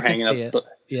maybe if you're hanging up,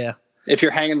 if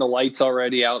you're hanging the lights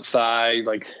already outside,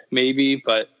 like maybe,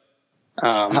 but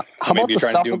how about the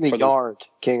stuff in the yard,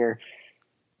 Kinger?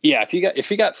 Yeah,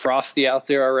 if you got Frosty out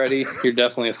there already, you're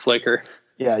definitely a flicker.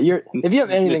 Yeah, if you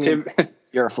have anything,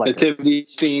 you're a flicker. Nativity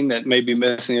scene that may be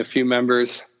missing a few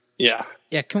members. Yeah.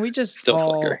 Yeah, can we just Still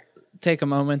all flicker. take a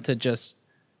moment to just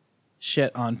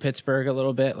shit on Pittsburgh a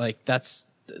little bit? Like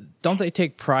don't they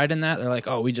take pride in that? They're like,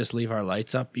 oh, we just leave our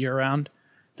lights up year round.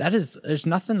 There's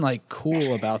nothing like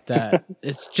cool about that.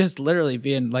 It's just literally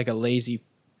being like a lazy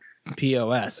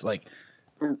POS. Like,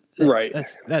 right.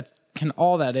 That's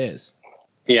all that is.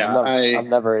 Yeah, I've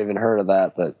never even heard of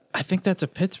that, but I think that's a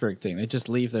Pittsburgh thing. They just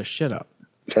leave their shit up.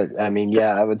 But I mean,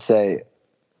 yeah, I would say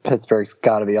Pittsburgh's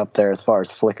got to be up there as far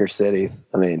as flicker cities.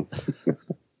 I mean,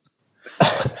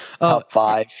 top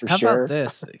 5 for how sure. How about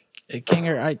this,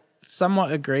 Kinger? I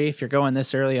somewhat agree. If you're going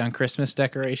this early on Christmas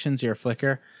decorations, you're a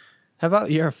flicker. How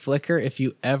about you're a flicker if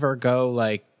you ever go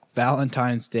like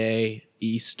Valentine's Day,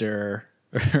 Easter,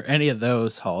 or any of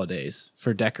those holidays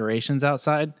for decorations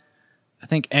outside? I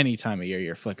think any time of year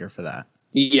you're flicker for that.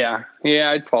 Yeah,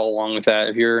 I'd follow along with that.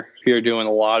 If you're doing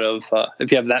a lot of,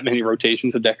 if you have that many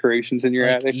rotations of decorations in your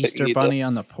like attic, Easter bunny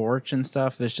on the porch and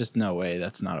stuff, there's just no way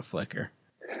that's not a flicker.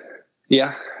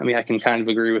 Yeah, I mean, I can kind of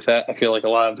agree with that. I feel like a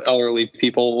lot of elderly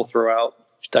people will throw out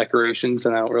decorations,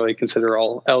 and I don't really consider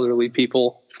all elderly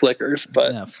people flickers,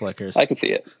 but yeah, flickers. I can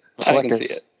see it. I can see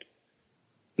it.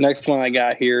 Next one I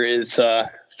got here is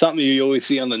something you always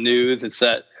see on the news. It's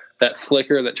that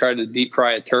flicker that tried to deep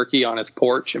fry a turkey on his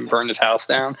porch and burn his house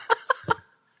down.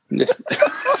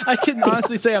 I can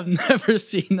honestly say I've never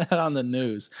seen that on the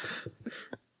news.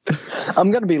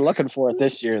 I'm going to be looking for it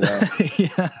this year, though.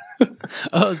 Yeah.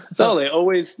 Oh, so they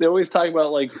always talk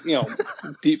about, like, you know,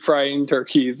 deep frying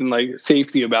turkeys and like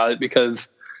safety about it, because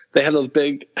they have those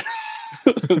big,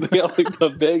 they have like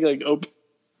the big like open,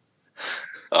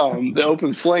 the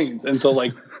open flames, and so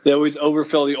like they always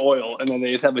overfill the oil, and then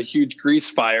they just have a huge grease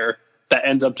fire that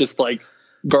ends up just like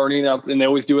burning up, and they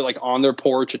always do it like on their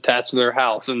porch attached to their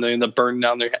house, and they end up burning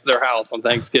down their house on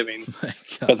Thanksgiving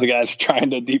because the guys are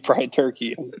trying to deep fry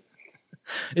turkey.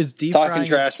 Is deep Talking frying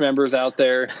trash members out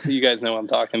there, you guys know what I'm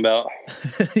talking about.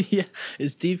 Yeah.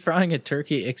 Is deep frying a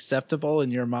turkey acceptable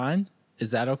in your mind?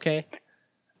 Is that okay?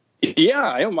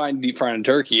 Yeah, I don't mind deep frying a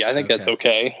turkey. I think that's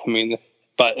okay. I mean,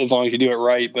 but as long as you do it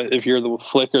right. But if you're the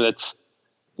flicker that's,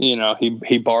 you know,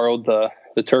 he borrowed the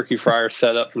the turkey fryer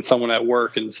set up from someone at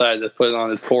work and decided to put it on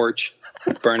his porch,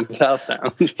 burn his house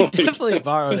down. You definitely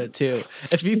borrowed it too.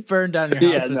 If you burned down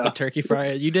your house with the turkey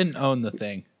fryer, you didn't own the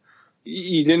thing.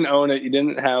 You didn't own it. You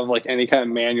didn't have like any kind of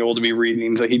manual to be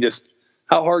reading. So he just,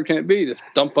 how hard can it be? Just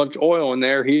dump a bunch of oil in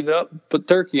there, heat it up, put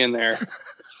turkey in there.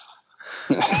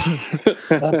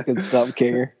 That's good stuff,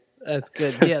 Kinger. That's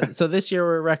good. Yeah. So this year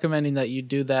we're recommending that you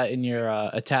do that in your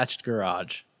attached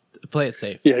garage. Play it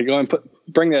safe. Yeah, go and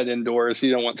bring that indoors.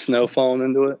 You don't want snow falling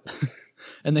into it.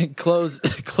 And then close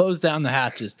down the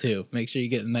hatches too. Make sure you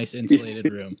get a nice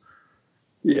insulated room.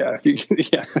 Yeah.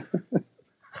 Yeah.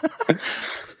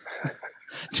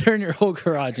 Turn your whole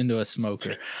garage into a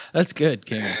smoker. That's good,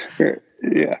 King.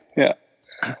 Yeah.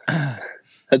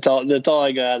 That's all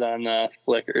I got on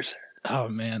flickers. Oh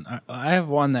man, I have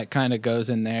one that kind of goes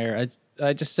in there.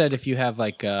 I just said if you have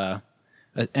like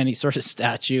any sort of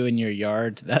statue in your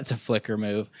yard, that's a flicker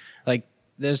move. Like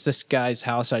there's this guy's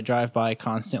house I drive by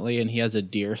constantly, and he has a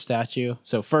deer statue.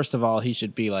 So first of all, he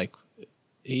should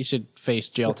face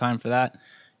jail time for that.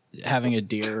 Having a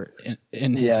deer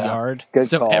in his yard. Good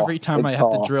so call. Every time I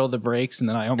have to drill the brakes, and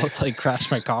then I almost like crash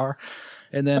my car.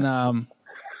 And then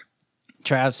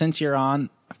Trav, since you're on,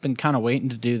 I've been kind of waiting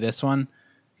to do this one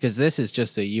because this is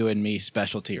just a you and me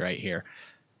specialty right here.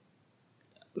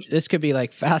 This could be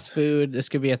like fast food. This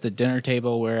could be at the dinner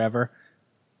table, wherever.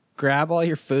 Grab all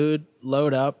your food,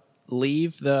 load up,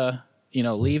 leave the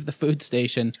food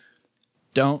station.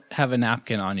 Don't have a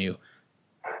napkin on you.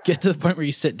 Get to the point where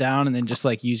you sit down and then just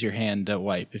like use your hand to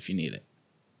wipe if you need it.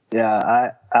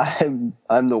 Yeah,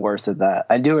 I'm the worst at that.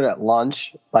 I do it at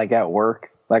lunch, like at work.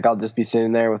 Like I'll just be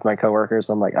sitting there with my coworkers.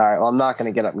 I'm like, all right, well, I'm not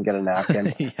going to get up and get a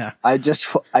napkin. Yeah. I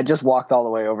just walked all the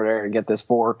way over there to get this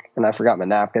fork, and I forgot my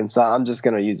napkin, so I'm just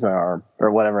going to use my arm or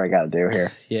whatever I got to do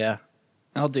here. Yeah,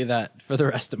 I'll do that for the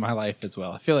rest of my life as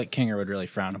well. I feel like Kinger would really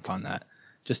frown upon that,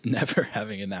 just never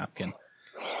having a napkin.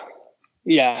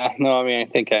 Yeah, no, I mean, I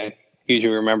think I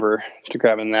usually remember to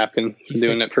grab a napkin. I'm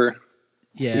doing it for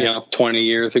 20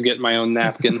 years of getting my own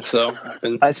napkin, so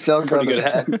I still pretty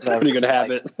good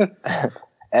habit.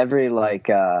 Every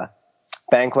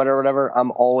banquet or whatever,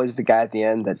 I'm always the guy at the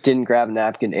end that didn't grab a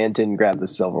napkin and didn't grab the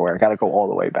silverware. Got to go all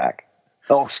the way back.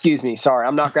 Oh, excuse me, sorry,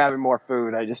 I'm not grabbing more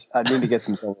food. I need to get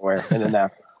some silverware and a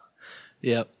napkin.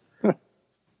 Yep.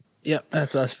 Yep,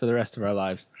 that's us for the rest of our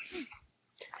lives.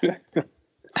 All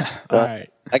right.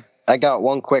 I got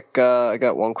one quick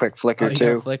flicker too.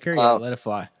 You got a flicker? Yeah, let it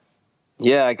fly.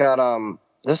 Yeah, I got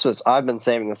I've been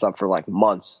saving this up for like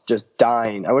months, just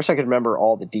dying. I wish I could remember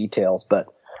all the details, but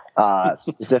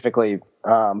specifically,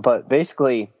 but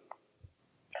basically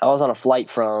I was on a flight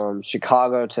from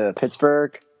Chicago to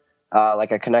Pittsburgh,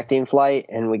 like a connecting flight,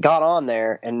 and we got on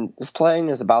there, and this plane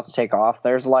is about to take off.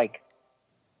 There's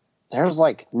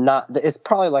it's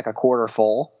probably like a quarter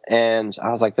full, and I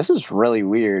was like, this is really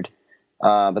weird.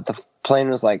 But the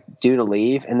plane was like due to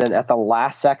leave, and then at the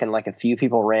last second, like a few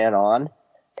people ran on,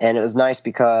 and it was nice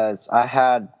because I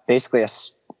had basically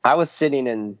I was sitting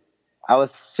in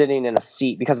a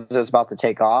seat because it was about to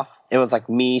take off. It was like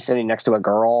me sitting next to a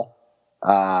girl, and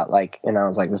I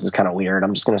was like, this is kind of weird.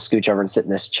 I'm just gonna scooch over and sit in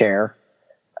this chair,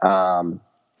 and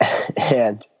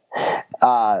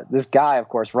this guy, of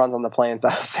course, runs on the plane at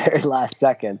the very last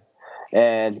second,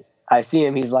 and I see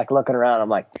him. He's like looking around. I'm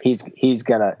like, he's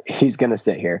gonna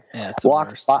sit here. Yeah,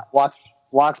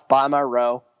 Walks by my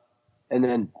row, and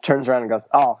then turns around and goes,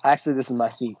 "Oh, actually, this is my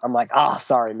seat." I'm like, "Oh,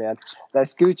 sorry, man." So I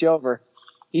scooch over.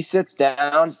 He sits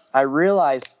down. I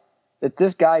realize that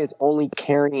this guy is only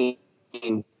carrying.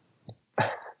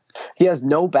 He has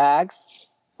no bags.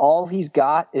 All he's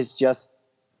got is just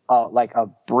like a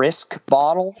Brisk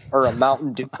bottle or a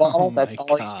Mountain Dew bottle. That's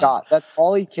all he's got. That's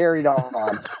all he carried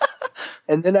on.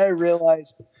 And then I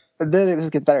realized, and then this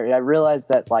gets better. I realized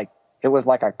that like it was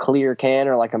like a clear can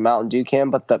or like a Mountain Dew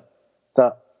can, but the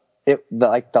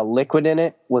liquid in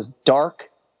it was dark.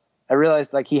 I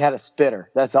realized like he had a spitter.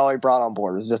 That's all he brought on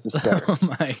board was just a spitter. Oh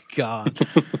my God.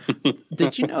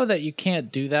 Did you know that you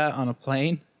can't do that on a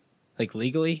plane? Like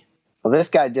legally? Well, this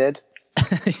guy did.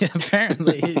 Yeah,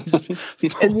 apparently.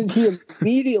 And then he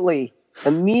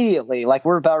immediately, like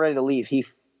we're about ready to leave, he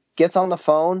gets on the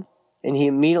phone and he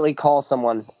immediately calls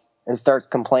someone and starts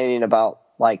complaining about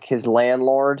like his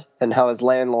landlord and how his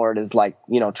landlord is like,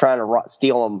 trying to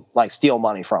steal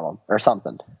money from him or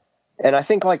something. And I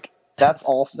think like that's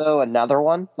also another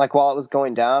one. Like while it was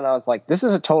going down, I was like, this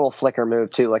is a total Flickr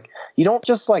move too. Like you don't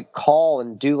just like call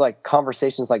and do like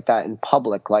conversations like that in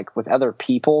public, like with other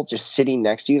people just sitting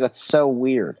next to you. That's so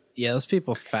weird. Yeah, those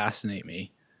people fascinate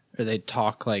me. Or they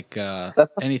talk like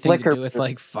that's anything to do with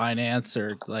like finance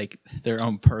or like their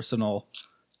own personal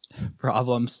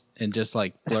problems and just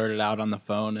like blurt it out on the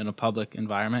phone in a public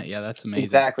environment. Yeah, that's amazing.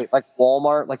 Exactly. Like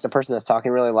Walmart, like the person that's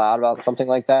talking really loud about something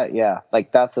like that. Yeah.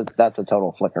 Like that's a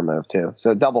total Flickr move too.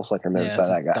 So double Flickr moves by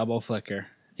that guy. Double Flickr.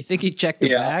 You think he checked the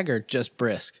bag or just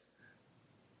Brisk?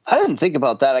 I didn't think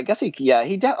about that. I guess he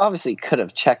obviously could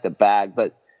have checked a bag,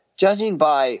 but judging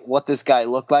by what this guy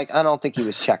looked like, I don't think he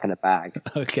was checking a bag.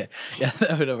 Okay. Yeah,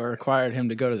 that would have required him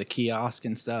to go to the kiosk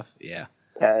and stuff. Yeah.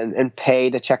 And pay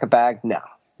to check a bag? No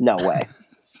way.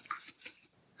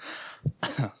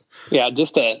 Yeah,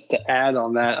 just to add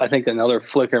on that, I think another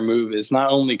Flickr move is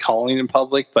not only calling in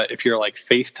public, but if you're like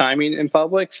FaceTiming in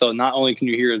public. So not only can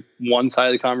you hear one side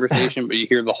of the conversation, but you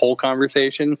hear the whole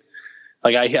conversation.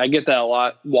 Like I get that a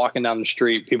lot walking down the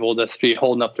street. People will just be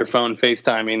holding up their phone,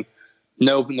 FaceTiming.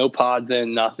 No pods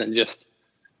in, nothing. Just,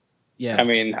 yeah. I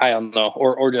mean, I don't know.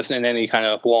 Or just in any kind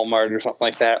of Walmart or something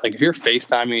like that. Like if you're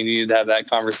FaceTiming, you need to have that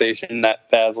conversation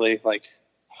that badly. Like,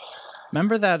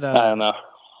 remember that? I don't know.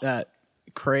 That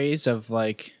craze of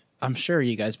like, I'm sure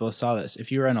you guys both saw this.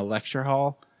 If you were in a lecture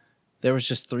hall, there was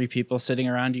just 3 people sitting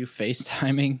around you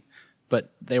FaceTiming,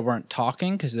 but they weren't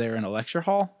talking because they were in a lecture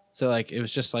hall. So like, it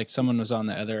was just like someone was on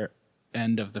the other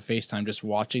end of the FaceTime just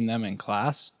watching them in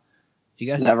class. You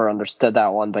guys never understood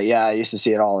that one, but yeah, I used to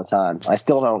see it all the time. I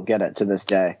still don't get it to this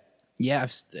day. Yeah,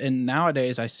 and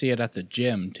nowadays I see it at the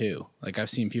gym too. Like I've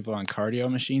seen people on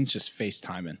cardio machines just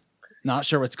FaceTiming. Not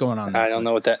sure what's going on there. I don't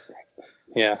know what that.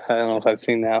 Yeah, I don't know if I've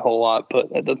seen that a whole lot,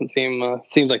 but that doesn't seem.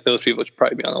 Seems like those people should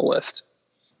probably be on the list.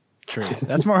 True,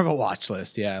 that's more of a watch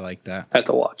list. Yeah, I like that.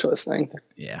 That's a watch list thing.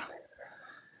 Yeah.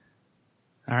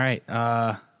 All right.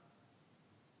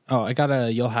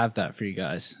 You'll have that for you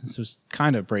guys. This was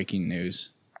kind of breaking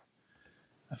news.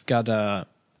 I've got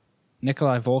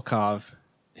Nikolai Volkov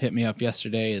hit me up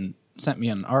yesterday and sent me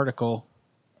an article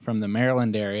from the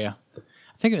Maryland area.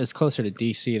 I think it was closer to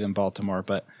DC than Baltimore,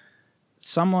 but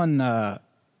someone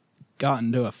got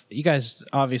into you guys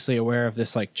obviously aware of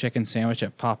this like chicken sandwich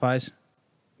at Popeyes?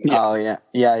 Yeah. Oh yeah.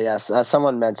 Yes.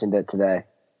 Someone mentioned it today.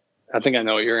 I think I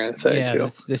know what you're going to say. Yeah,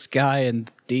 this guy in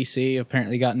D.C.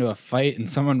 apparently got into a fight and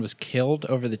someone was killed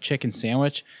over the chicken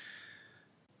sandwich.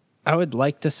 I would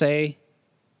like to say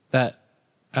that,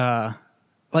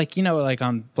 like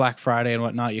on Black Friday and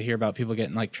whatnot, you hear about people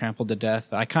getting like trampled to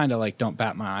death. I kind of like don't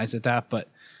bat my eyes at that, but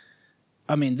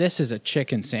I mean, this is a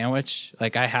chicken sandwich.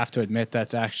 Like I have to admit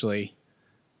that actually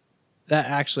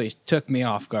took me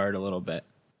off guard a little bit.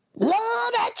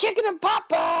 Love that chicken and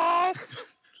Popeyes.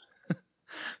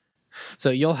 So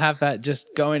you'll have that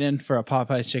just going in for a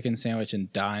Popeyes chicken sandwich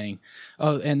and dying.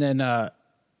 Oh, and then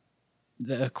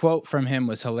the quote from him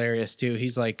was hilarious too.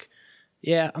 He's like,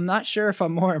 yeah, I'm not sure if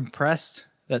I'm more impressed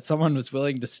that someone was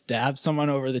willing to stab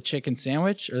someone over the chicken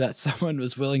sandwich or that someone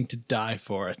was willing to die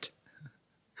for it.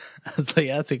 I was like,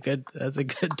 that's a good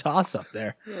toss up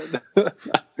there.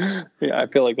 Yeah, I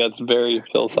feel like that's very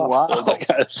philosophical. Wow. That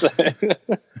kind of thing.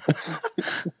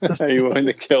 Are you willing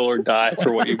to kill or die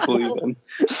for what you believe in?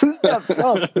 Who's that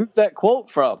from? Who's that quote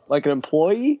from? Like an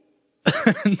employee?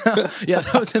 No, yeah,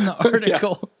 that was in the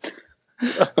article. Yeah.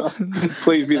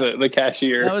 Please be the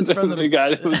cashier. That was from the guy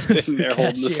that was sitting there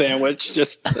holding the sandwich.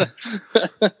 Just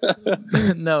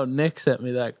no, Nick sent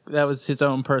me that. That was his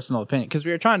own personal opinion because we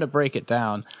were trying to break it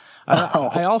down.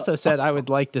 I also said I would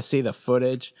like to see the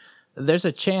footage, there's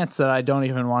a chance that I don't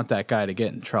even want that guy to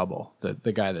get in trouble,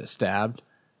 the guy that stabbed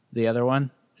the other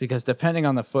one, because depending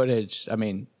on the footage, I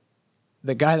mean,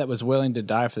 the guy that was willing to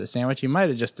die for the sandwich, he might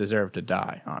have just deserved to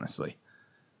die, honestly.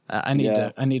 I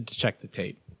need to check the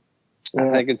tape. I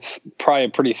think it's probably a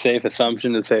pretty safe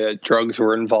assumption to say that drugs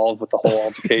were involved with the whole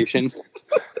altercation.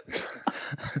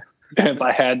 And if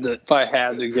I had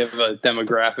to give a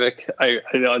demographic, I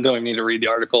don't even need to read the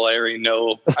article. I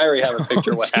already have a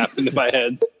picture of what happened in my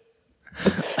head.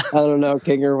 I don't know,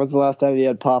 Kinger. When's the last time you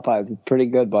had Popeyes? It's pretty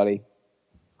good, buddy.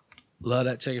 Love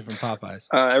that chicken from Popeyes.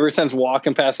 Ever since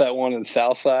walking past that one in the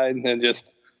South Side and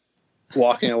just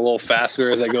walking a little faster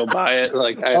as I go by it,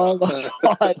 oh my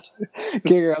God,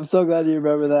 Kinger, I'm so glad you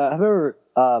remember that. I remember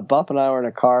Bump and I were in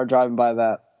a car driving by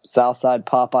that South Side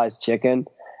Popeyes chicken,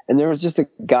 and there was just a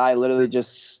guy literally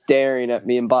just staring at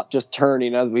me and Bop just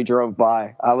turning as we drove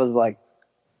by. I was like,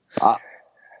 I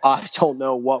don't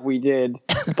know what we did,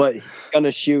 but he's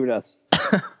gonna shoot us.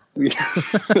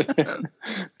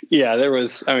 Yeah, there were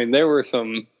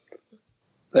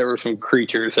some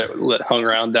creatures that hung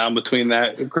around down between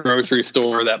that grocery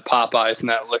store, that Popeyes, and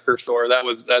that liquor store.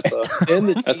 That's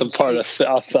a part of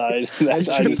Southside.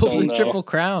 Triple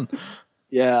Crown.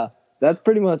 Yeah, that's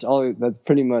pretty much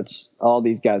all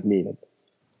these guys needed.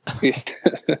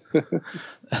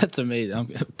 That's amazing. I'm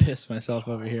gonna piss myself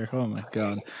over here. Oh my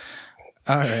God.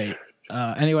 All right.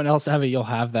 Anyone else have it? You'll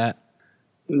have that.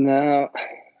 No,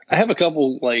 I have a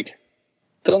couple,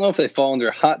 don't know if they fall under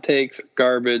hot takes or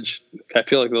garbage. I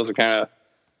feel like those are kind of...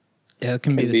 Yeah, it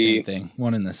can be the same thing.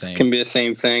 One and the same. Can be the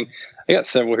same thing. I got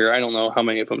several here. I don't know how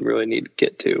many of them really need to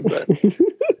get to, but...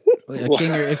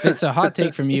 Kinger, if it's a hot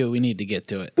take from you, we need to get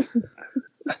to it.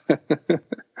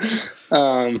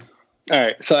 All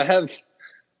right. So I have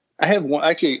one.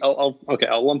 Actually, I'll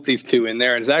lump these two in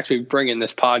there. And it's actually bringing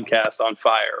this podcast on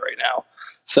fire right now.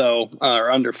 So,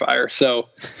 or under fire. So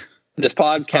this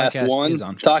podcast one, is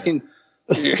on fire. Talking...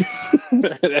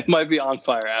 It might be on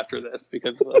fire after this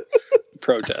because of the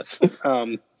protests.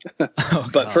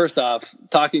 But first off,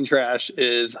 Talking Trash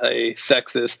is a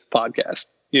sexist podcast.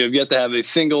 You have yet to have a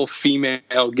single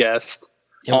female guest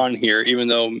on here, even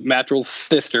though Mattrell's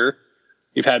sister,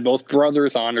 you've had both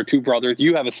brothers on, or two brothers.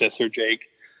 You have a sister, Jake.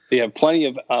 So you have plenty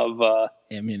of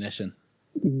ammunition.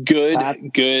 Good.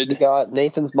 You got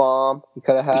Nathan's mom. You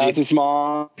could have had Nathan's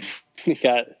mom. You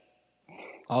got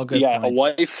all good. You got points. A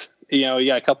wife. You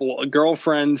got a couple of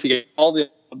girlfriends. You get a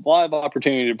lot of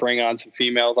opportunity to bring on some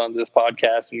females on this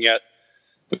podcast, and yet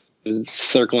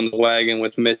circling the wagon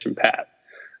with Mitch and Pat.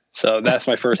 So that's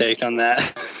my first take on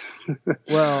that.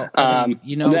 Well,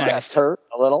 next. Hurt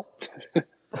a little. I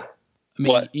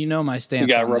mean, what? You know my stance. You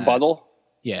got on a rebuttal?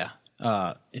 That.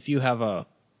 Yeah. If you have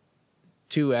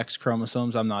two X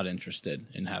chromosomes, I'm not interested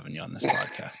in having you on this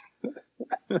podcast.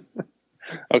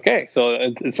 Okay, so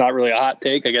it's not really a hot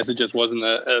take. I guess it just wasn't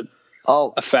a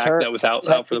fact that was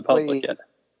out for the public yet.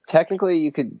 Technically,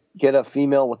 you could get a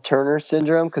female with Turner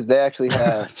syndrome because they actually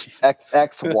have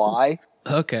XXY.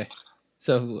 Okay.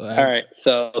 So all right.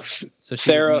 So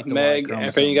Sarah, Meg,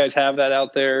 if any of you guys have that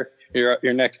out there,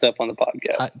 you're next up on the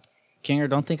podcast. Kinger,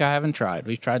 don't think I haven't tried.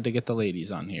 We've tried to get the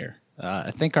ladies on here.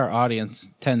 I think our audience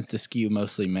tends to skew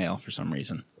mostly male for some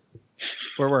reason.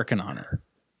 We're working on it.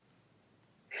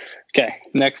 Okay,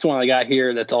 next one I got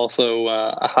here that's also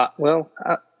a hot... Well,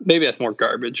 maybe that's more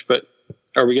garbage, but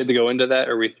are we good to go into that,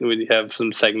 or we have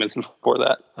some segments before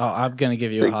that? Oh, I'm going to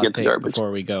give you a hot take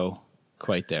before we go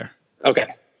quite there. Okay,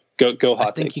 go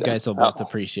hot take. I think you guys will both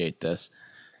appreciate this.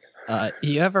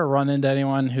 You ever run into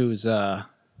anyone who's, I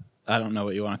don't know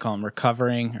what you want to call them,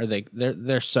 recovering, or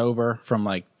they're sober from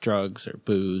like drugs or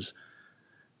booze,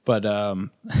 but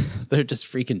they're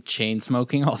just freaking chain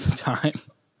smoking all the time?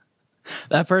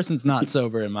 That person's not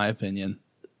sober, in my opinion.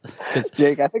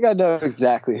 Jake, I think I know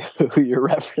exactly who you're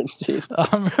referencing.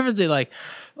 I'm referencing like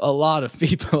a lot of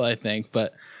people, I think,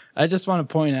 but I just want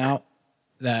to point out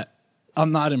that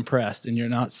I'm not impressed, and you're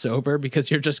not sober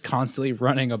because you're just constantly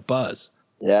running a buzz.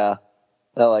 Yeah,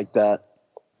 I like that.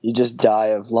 You just die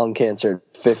of lung cancer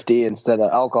at 50 instead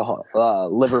of alcohol,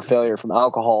 liver failure from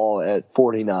alcohol at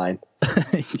 49.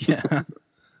 Yeah.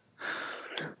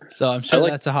 So I'm sure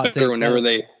that's a hot take.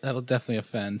 That'll definitely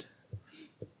offend.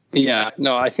 Yeah,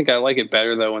 no, I think I like it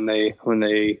better though when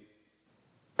they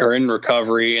are in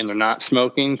recovery and they're not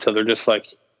smoking, so they're just like,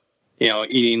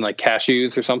 eating like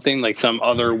cashews or something, like some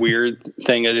other weird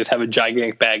thing. They just have a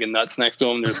gigantic bag of nuts next to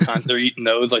them. They're eating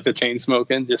those like they're chain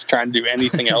smoking, just trying to do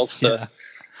anything else to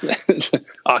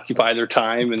occupy their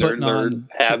time and their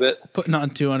habit. Putting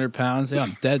on 200 pounds. Yeah,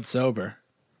 I'm dead sober.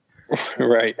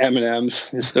 Right,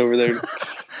 M&M's just over there.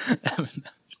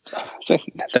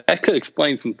 That could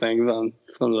explain some things on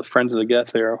Some of the friends of the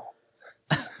guest hero.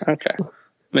 Okay,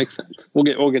 makes sense. We'll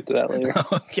get to that later.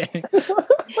 Okay.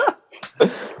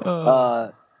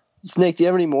 Snake, do you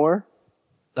have any more?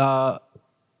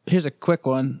 Here's a quick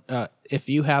one. If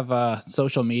you have a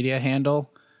social media handle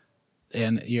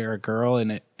and you're a girl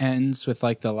and it ends with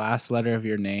like the last letter of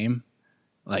your name,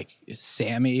 like it's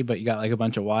Sammy, but you got like a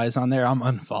bunch of Y's on there, I'm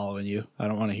unfollowing you. I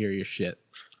don't want to hear your shit.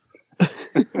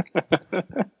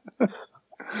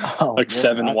 Like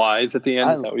 7 Y's at the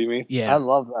end. Is that what you mean? Yeah. I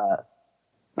love that.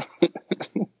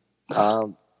 I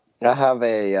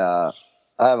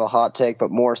have a hot take,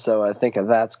 but more so I think of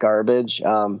that's garbage.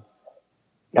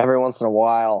 Every once in a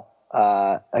while,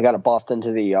 I got to bust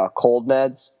into the cold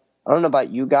meds. I don't know about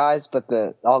you guys, but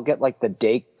I'll get like the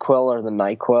Dayquil or the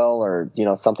NyQuil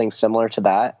or something similar to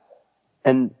that.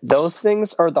 And those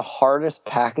things are the hardest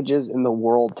packages in the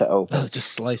world to open. Oh,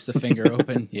 just slice the finger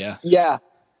open. Yeah. Yeah.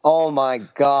 Oh my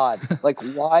God. Like,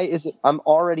 why is it? I'm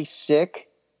already sick.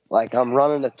 Like, I'm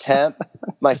running a temp.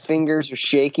 My fingers are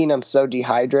shaking. I'm so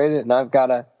dehydrated, and I've got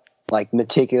to like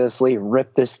meticulously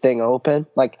rip this thing open.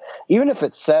 Like, even if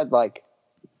it said like,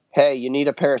 hey, you need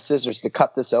a pair of scissors to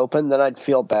cut this open, then I'd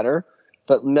feel better.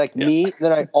 But like me,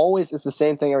 then it's the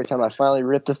same thing every time. I finally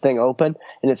rip the thing open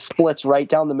and it splits right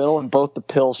down the middle and both the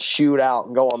pills shoot out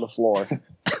and go on the floor.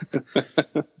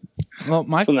 Well,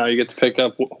 so now you get to pick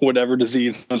up whatever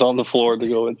disease is on the floor to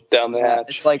go down the hatch.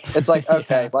 It's like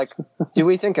okay, like, do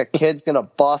we think a kid's gonna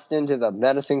bust into the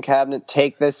medicine cabinet,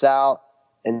 take this out,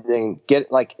 and then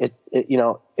get like it?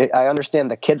 I understand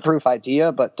the kid-proof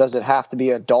idea, but does it have to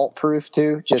be adult-proof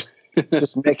too? Just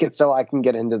make it so I can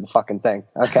get into the fucking thing,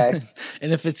 okay?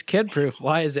 And if it's kid-proof,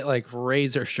 why is it like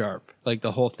razor sharp? Like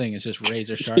the whole thing is just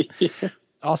razor sharp. Yeah.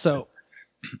 Also,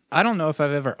 I don't know if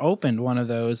I've ever opened one of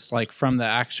those like from the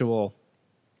actual,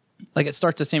 like it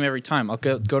starts the same every time. I'll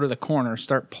go to the corner,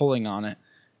 start pulling on it,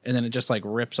 and then it just like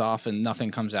rips off and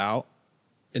nothing comes out.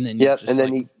 And then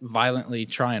you violently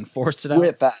try and force it out.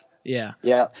 Rip that. Yeah.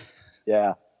 Yeah.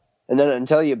 Yeah. And then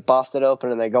until you bust it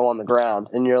open and they go on the ground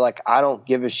and you're like, I don't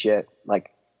give a shit.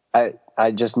 Like I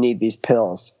just need these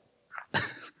pills.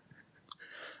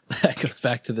 That goes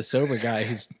back to the sober guy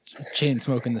who's chain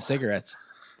smoking the cigarettes.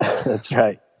 That's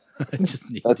right. That's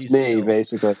me, pills.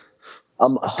 Basically.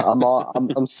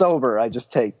 I'm sober. I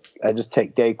just take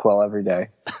Dayquil every day.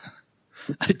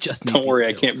 Don't worry,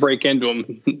 I can't break into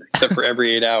them except for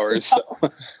every 8 hours. So.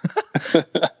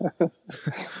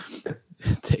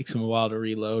 It takes them a while to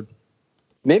reload.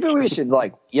 Maybe we should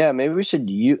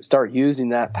start using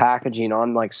that packaging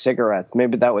on like cigarettes.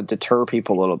 Maybe that would deter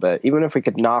people a little bit. Even if we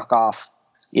could knock off,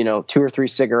 2 or 3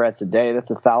 cigarettes a day, that's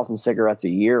 1,000 cigarettes a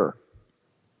year.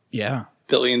 Yeah.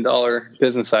 $1 billion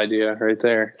business idea right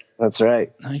there. That's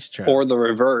right. Nice try. Or the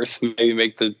reverse, maybe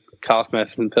make the cough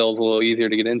medicine pills a little easier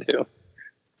to get into.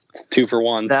 2 for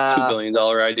 1, $2 billion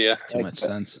idea. That's too much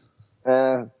sense.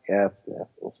 We'll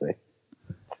see.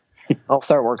 I'll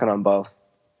start working on both.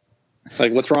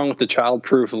 Like, what's wrong with the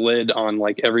child-proof lid on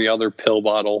like every other pill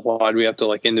bottle? Why do we have to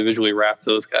like individually wrap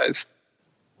those guys?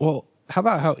 Well, how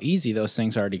about how easy those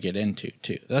things are to get into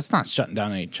too? That's not shutting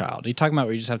down any child. Are you talking about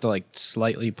where you just have to like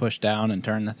slightly push down and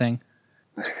turn the thing?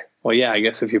 Well, yeah, I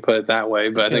guess if you put it that way,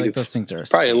 but I think like those things are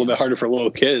probably a little bit harder for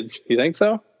little kids. You think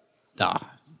so?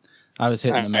 I was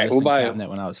hitting the medicine cabinet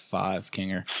when I was 5,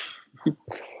 Kinger.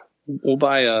 We'll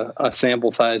buy a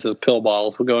sample size of pill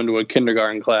bottles. We'll go into a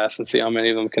kindergarten class and see how many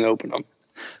of them can open them.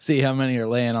 See how many are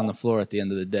laying on the floor at the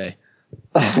end of the day.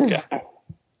 Yeah.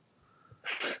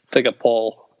 Take a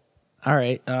poll. All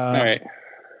right. All right.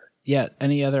 Yeah.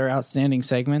 Any other outstanding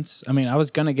segments? I mean, I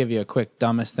was going to give you a quick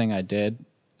dumbest thing I did.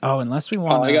 Oh, unless we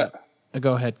want to.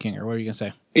 Go ahead, Kinger. What were you going to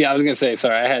say? Yeah, I was going to say,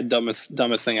 sorry, I had dumbest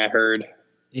thing I heard.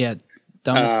 Yeah.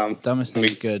 Dumbest thing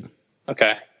is good.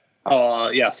 Okay.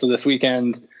 Yeah. So this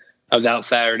weekend, I was out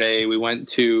Saturday. We went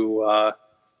to, what's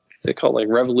it called, like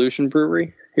Revolution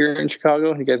Brewery here in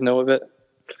Chicago. You guys know of it?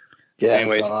 Yeah.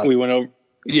 Anyways, we went over.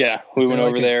 Yeah, we went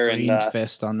over there and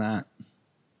fist on that.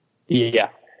 Yeah.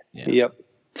 Yep.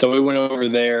 So we went over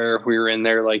there. We were in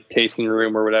their like tasting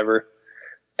room or whatever,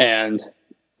 and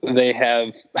they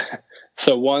have.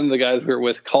 So one of the guys we were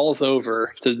with calls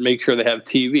over to make sure they have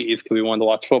TVs because we wanted to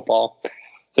watch football. So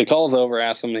he calls over,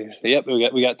 asks them, "Yep,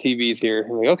 we got TVs here."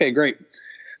 We're like, "Okay, great."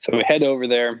 So we head over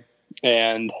there,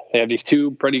 and they have these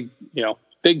 2 pretty,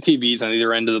 big TVs on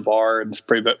either end of the bar. It's a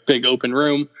pretty big open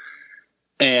room,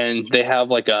 and they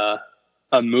have like a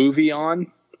movie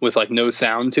on with like no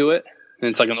sound to it, and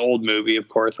it's like an old movie, of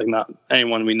course, like not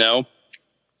anyone we know.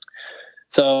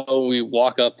 So we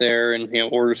walk up there and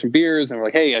order some beers, and we're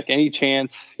like, "Hey, like any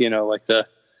chance, like the,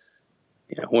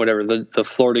 whatever the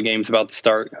Florida game's about to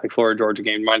start, like Florida Georgia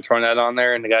game, mind throwing that on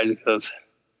there?" And the guy just goes,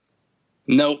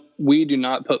 Nope, we do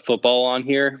not put football on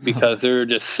here because there are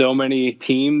just so many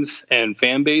teams and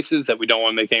fan bases that we don't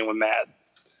want to make anyone mad.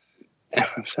 And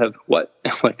I said, what?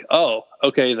 I'm like, oh,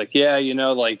 okay. He's like, yeah,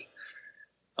 like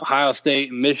Ohio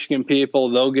State and Michigan people,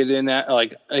 they'll get in that.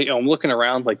 Like, I'm looking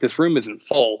around, like this room isn't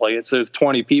full. Like there's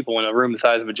 20 people in a room the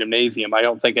size of a gymnasium. I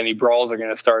don't think any brawls are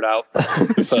going to start out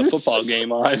with a football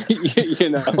game on,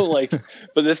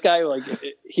 but this guy, like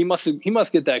he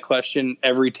must get that question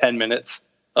every 10 minutes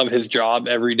of his job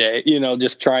every day,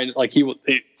 just trying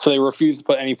so they refuse to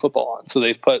put any football on. So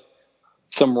they put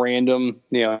some random,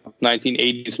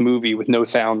 1980s movie with no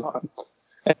sound on.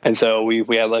 And so we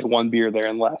had like one beer there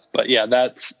and left. But yeah,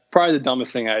 that's probably the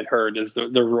dumbest thing I'd heard is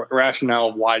the rationale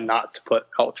of why not to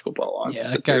put college football on. Yeah,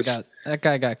 that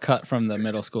guy got cut from the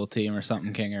middle school team or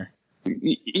something, Kinger.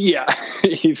 Yeah,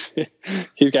 he's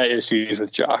got issues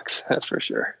with jocks, that's for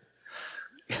sure.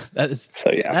 That is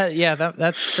so yeah.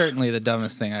 That's certainly the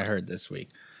dumbest thing I heard this week.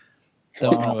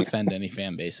 Don't want to offend any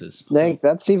fan bases. Nick,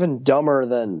 that's even dumber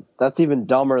than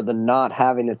not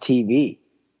having a TV.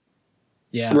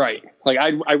 Yeah. Right. Like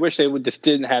I wish they would just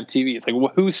didn't have TV. It's like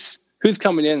who's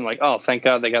coming in like, oh, thank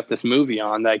God they got this movie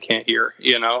on that I can't hear.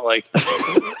 Like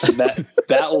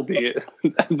that will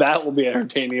be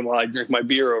entertaining while I drink my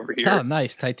beer over here. Oh,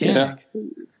 nice Titanic.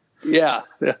 Yeah.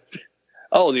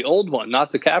 Oh, the old one,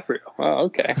 not DiCaprio. Oh,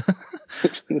 okay.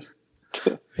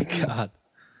 God.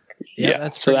 Yeah,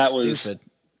 that's pretty stupid.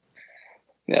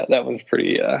 Yeah, that was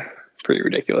pretty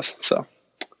ridiculous. So.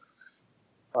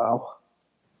 Wow.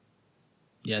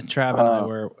 Yeah, Trav and I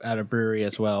were at a brewery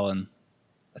as well, and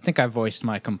I think I voiced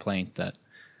my complaint that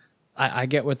I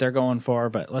get what they're going for,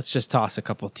 but let's just toss a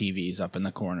couple TVs up in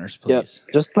the corners, please.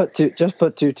 Yep. Just put two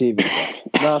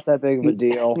TVs. Not that big of a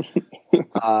deal.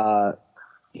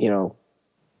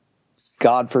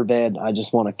 God forbid I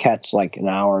just want to catch like an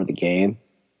hour of the game.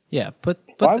 Yeah, but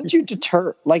why would you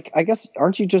deter? Like, I guess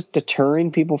aren't you just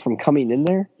deterring people from coming in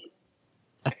there?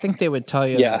 I think they would tell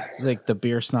you that, like the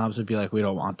beer snobs would be like, we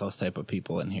don't want those type of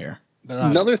people in here. But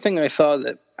another thing I saw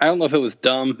that I don't know if it was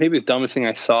dumb. Maybe it's the dumbest thing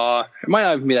I saw. It might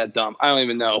not even be that dumb. I don't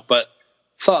even know. But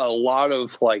saw a lot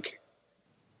of like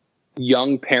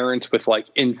young parents with like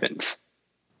infants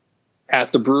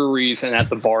at the breweries and at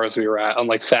the bars we were at on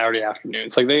like Saturday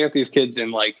afternoons. Like they got these kids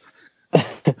in like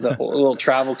the little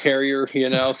travel carrier,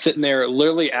 sitting there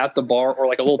literally at the bar, or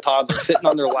like a little toddler sitting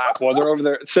on their lap while they're over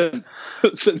there sitting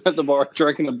at the bar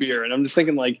drinking a beer. And I'm just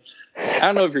thinking, like, I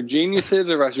don't know if you're geniuses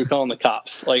or if I should call the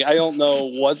cops. Like, I don't know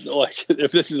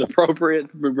if this is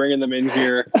appropriate for bringing them in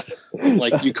here.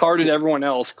 Like, you carded everyone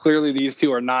else. Clearly, these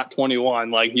two are not 21.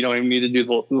 Like, you don't even need to do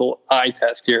the little eye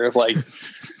test here. Like,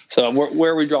 so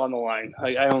where are we drawing the line?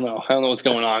 I don't know. I don't know what's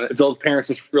going on. If those parents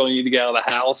just really need to get out of the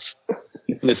house.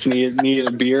 Just need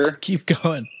a beer. Keep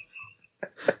going.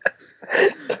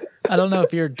 I don't know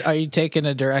if are you taking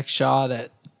a direct shot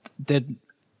at did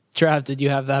you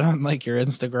have that on like your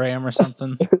Instagram or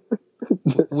something?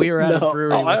 We were at a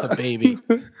brewery with a baby.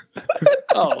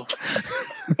 Oh.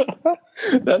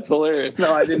 That's hilarious.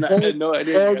 No, I didn't. I had no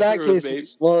idea. Well,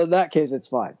 in that case it's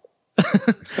fine.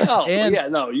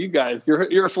 You guys,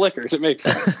 you're flickers. It makes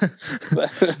sense.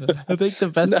 I think the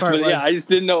best part was, I just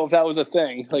didn't know if that was a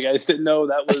thing. Like, I just didn't know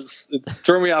it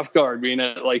threw me off guard being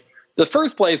at like the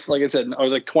first place. Like I said, I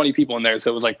was like 20 people in there, so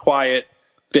it was like quiet,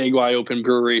 big, wide open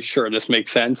brewery. Sure, this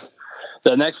makes sense.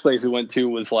 The next place we went to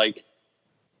was like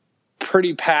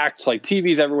pretty packed, like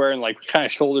TVs everywhere, and like kind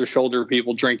of shoulder to shoulder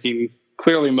people drinking.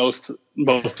 Clearly, most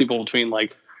people between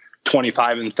like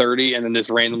 25 and 30, and then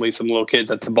just randomly some little kids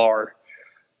at the bar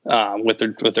with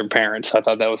their parents. I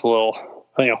thought that was a little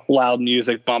loud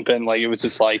music bumping. Like, it was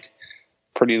just like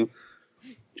pretty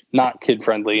not kid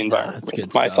friendly environment. That's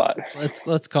good my stuff. thought.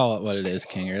 Let's call it what it is,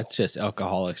 Kinger. It's just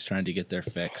alcoholics trying to get their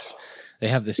fix. They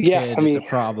have this kid. It's a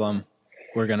problem.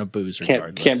 We're gonna booze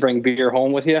regardless. Can't bring beer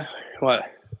home with you. What?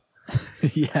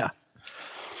 Yeah.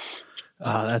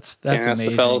 Oh, that's amazing. Ask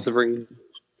the fellas to bring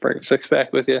a six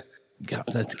pack with you. God,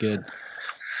 that's good.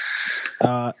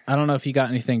 I don't know if you got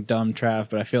anything dumb, Trav,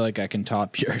 but I feel like I can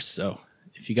top yours. So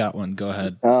if you got one, go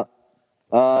ahead.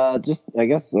 Just I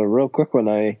guess a real quick one.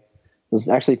 I was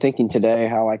actually thinking today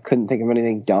how I couldn't think of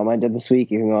anything dumb I did this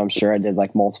week, even though I'm sure I did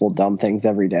like multiple dumb things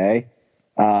every day.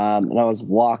 And I was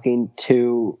walking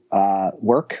to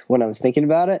work when I was thinking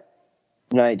about it,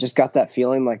 and I just got that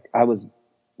feeling like I was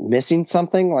missing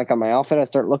something, like on my outfit. I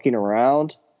start looking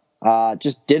around.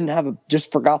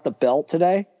 Just forgot the belt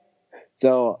today.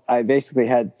 So I basically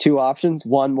had two options.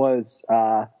 One was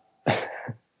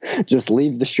just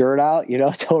leave the shirt out,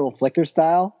 total flicker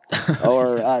style.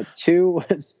 Or two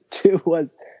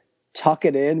was tuck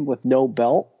it in with no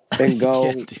belt and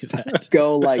go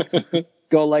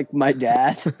go like my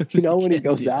dad, when he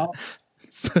goes out.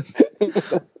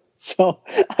 So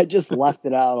I just left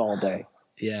it out all day.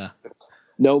 Yeah.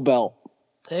 No belt.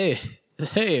 Hey,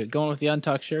 going with the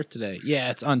Untuck shirt today.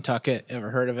 Yeah, it's Untuck It. Ever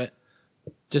heard of it?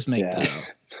 Just make that up.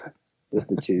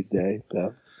 Just a Tuesday,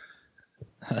 so.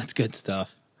 That's good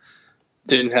stuff.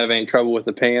 Didn't have any trouble with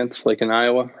the pants like in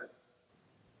Iowa?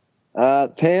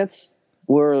 Pants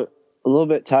were a little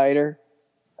bit tighter.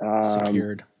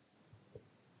 Secured.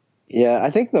 Yeah, I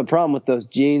think the problem with those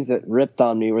jeans that ripped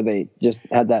on me were they just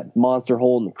had that monster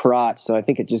hole in the crotch, so I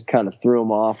think it just kind of threw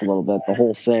them off a little bit, the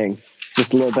whole thing.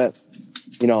 Just a little bit,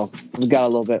 we got a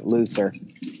little bit looser.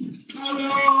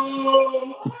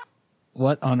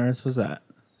 What on earth was that?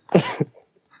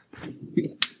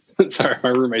 Sorry, my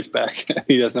roommate's back.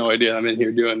 He has no idea I'm in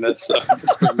here doing this, so I'm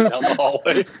just going down the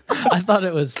hallway. I thought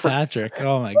it was Patrick.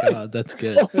 Oh my God, that's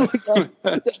good. Oh my God.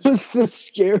 That was the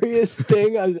scariest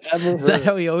thing I've ever heard. Is that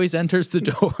how he always enters the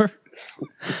door?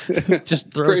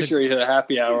 Just throws Pretty sure he had a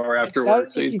happy hour after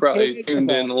work, so he's probably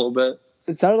tuned in a little bit.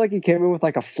 It sounded like he came in with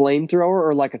like a flamethrower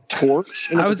or like a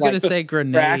torch. I was going to say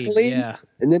grenade. Crackling, yeah.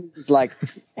 And then he was like,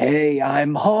 "Hey,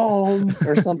 I'm home,"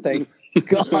 or something.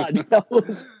 God, that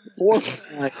was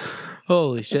horrifying.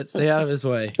 Holy shit! Stay out of his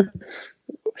way.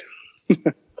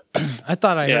 I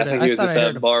thought I heard it. I think he was just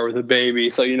at a bar with a baby,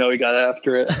 so he got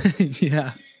after it.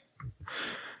 Yeah.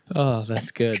 Oh,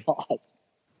 that's good. God.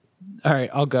 All right,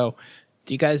 I'll go.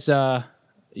 Do you guys,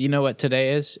 you know what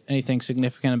today is? Anything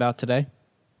significant about today?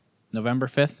 November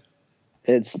 5th?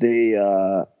 It's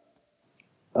the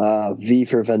V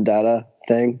for Vendetta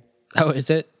thing. Oh, is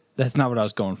it? That's not what I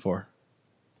was going for.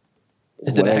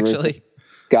 Is it actually?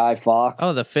 Guy Fawkes.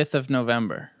 Oh, the 5th of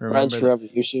November. French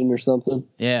Revolution or something.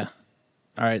 Yeah.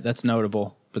 All right, that's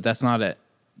notable, but that's not it.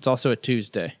 It's also a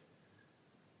Tuesday.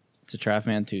 It's a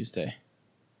Travman Tuesday.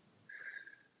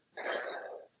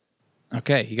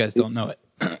 Okay, you guys don't know it.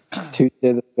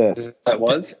 Tuesday the 5th. That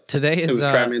was? Today is... It was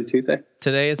Travman Tuesday?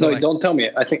 Today is... No, don't tell me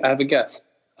it. I think I have a guess.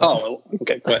 Oh,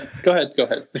 okay, go ahead. Go ahead. Go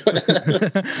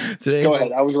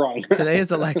ahead, I was wrong. Today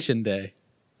is election day.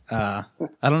 I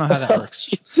don't know how that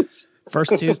works.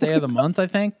 First Tuesday of the month, I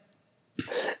think.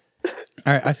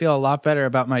 All right, I feel a lot better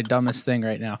about my dumbest thing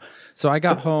right now. So I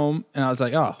got home and I was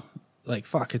like, oh,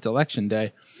 fuck, it's election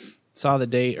day. Saw the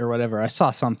date or whatever. I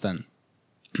saw something.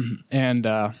 And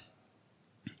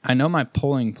I know my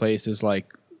polling place is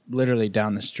literally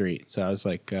down the street. So I was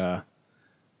like,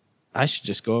 I should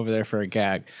just go over there for a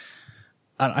gag.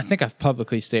 I think I've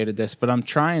publicly stated this, but I'm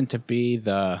trying to be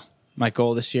my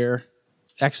goal this year,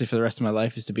 actually for the rest of my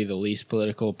life, is to be the least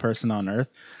political person on earth.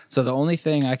 So the only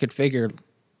thing I could figure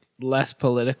less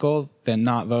political than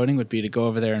not voting would be to go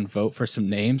over there and vote for some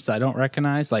names I don't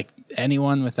recognize, like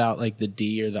anyone without the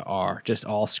D or the R, just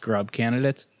all scrub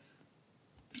candidates.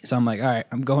 So I'm like, all right,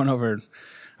 I'm going over.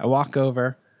 I walk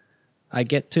over. I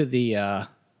get to the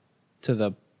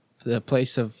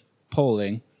place of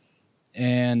polling,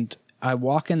 and I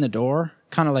walk in the door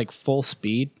kind of full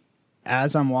speed.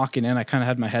 As I'm walking in, I kind of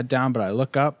had my head down, but I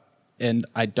look up and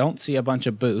I don't see a bunch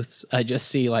of booths. I just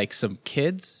see some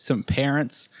kids, some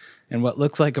parents, and what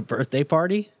looks like a birthday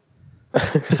party.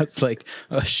 So it's like,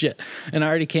 oh shit. And I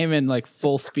already came in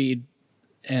full speed,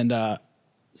 and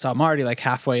so I'm already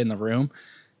halfway in the room.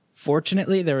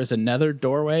 Fortunately, there was another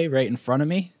doorway right in front of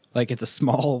me. It's a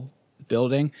small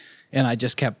building, and I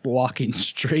just kept walking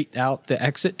straight out the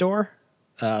exit door.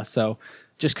 So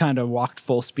just kind of walked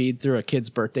full speed through a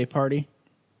kid's birthday party.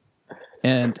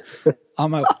 And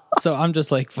so I'm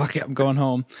just like, fuck it, I'm going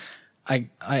home. I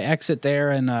exit there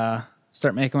and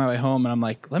start making my way home, and I'm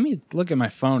like, let me look at my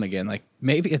phone again.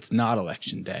 Maybe it's not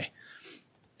election day.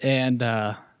 And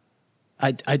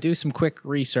I do some quick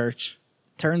research.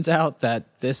 Turns out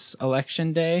that this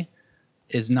election day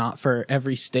is not for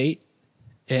every state.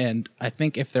 And I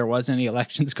think if there was any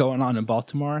elections going on in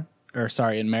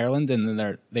in Maryland,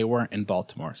 then they weren't in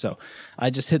Baltimore. So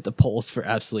I just hit the polls for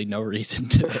absolutely no reason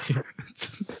today.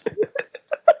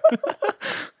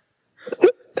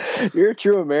 You're a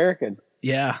true American.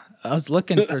 Yeah, I was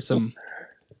looking for some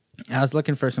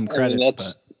credit.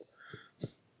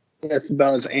 That's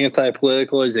about as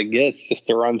anti-political as it gets, just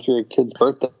to run through a kid's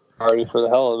birthday party for the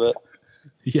hell of it.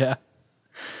 Yeah.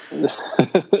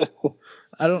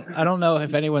 I don't know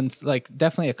if anyone's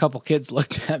definitely a couple kids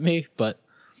looked at me, but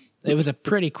it was a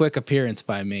pretty quick appearance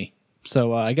by me.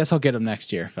 So I guess I'll get them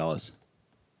next year, fellas.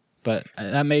 But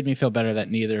that made me feel better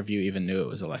that neither of you even knew it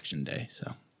was election day.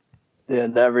 So yeah,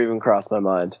 never even crossed my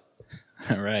mind.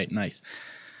 All right, nice.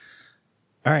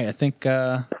 All right, I think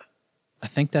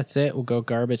that's it. We'll go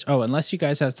garbage. Oh, unless you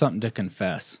guys have something to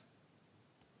confess.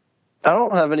 I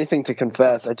don't have anything to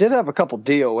confess. I did have a couple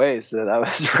DOAs that I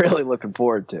was really looking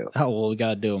forward to. Oh, well, we got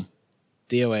to do them.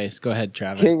 DOAs. Go ahead,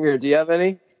 Travis. Kinger, do you have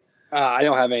any? I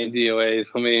don't have any DOAs.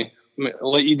 Let me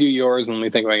let you do yours and let me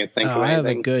think if I can think of anything. I have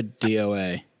a good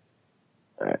DOA.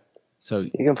 All right. So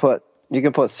you can put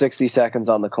 60 seconds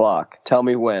on the clock. Tell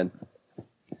me when.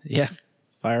 Yeah,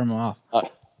 fire them off. All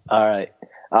right.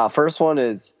 First one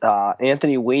is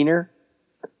Anthony Weiner.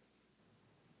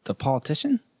 The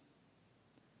politician?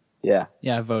 Yeah.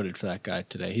 Yeah, I voted for that guy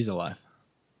today. He's alive.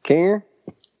 Kinger?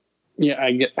 Yeah,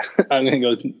 I'm gonna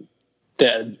go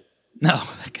dead. No,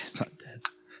 that guy's not dead.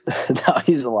 No,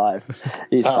 he's alive.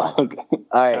 He's fine. Okay.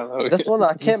 All right. This one,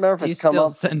 I can't remember if he's it's come still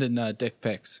up. sending dick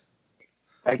pics.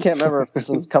 I can't remember if this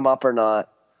one's come up or not.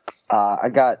 I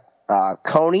got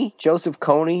Coney, Joseph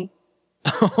Coney.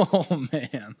 Oh,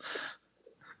 man.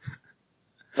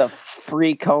 The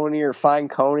free Coney or fine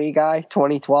Coney guy,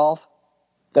 2012,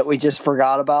 that we just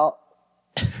forgot about.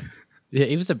 Yeah,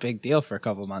 he was a big deal for a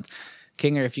couple of months.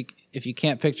 Kinger, if you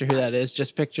can't picture who that is,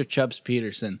 just picture Chubbs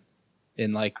Peterson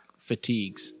in like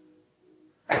fatigues.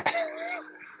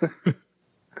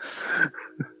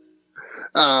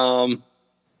 I'm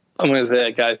gonna say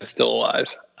that guy's still alive.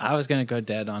 I was gonna go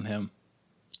dead on him.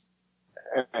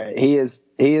 All right, he is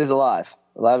alive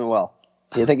and well.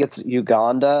 You think it's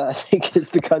Uganda? I think is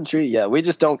the country. Yeah, we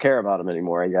just don't care about him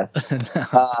anymore, I guess.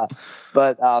 No.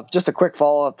 But just a quick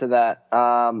follow up to that.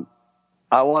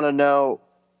 I want to know.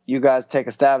 You guys take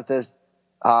a stab at this.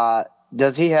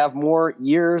 Does he have more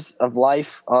years of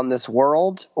life on this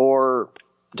world, or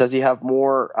does he have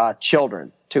more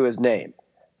children to his name?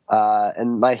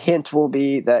 And my hint will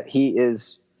be that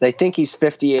they think he's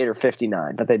 58 or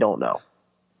 59, but they don't know.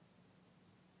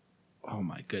 Oh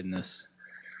my goodness.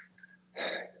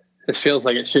 This feels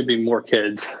like it should be more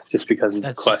kids just because it's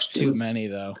That's a question. too many,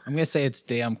 though. I'm going to say it's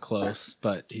damn close,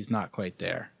 but he's not quite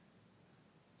there.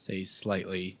 Say he's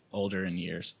slightly older in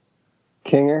years.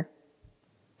 Kinger?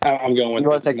 I'm going with You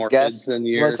want to take more a guess? kids than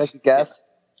You years. want to take a guess?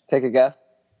 Take a guess.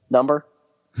 Number?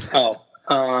 You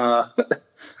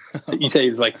say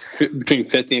he's like between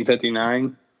 50 and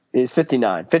 59? He's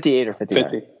 59. 58 or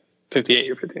 59.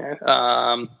 58 or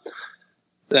 59.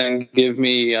 Then give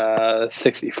me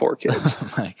 64 kids.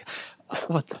 Oh my God.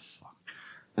 What the fuck?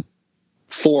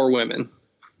 4 women.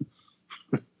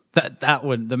 That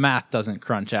would, the math doesn't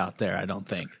crunch out there, I don't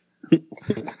think.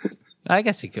 I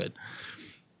guess he could.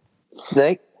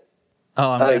 Snake?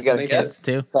 Oh, I'm you guessing gotta kids guess.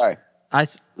 too. Sorry. I'm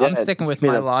Yeah, sticking with just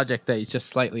my be a- logic that he's just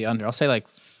slightly under. I'll say like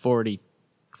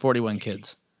 41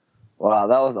 kids. Wow,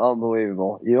 that was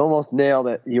unbelievable. You almost nailed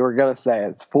it. You were going to say it.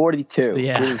 It's 42.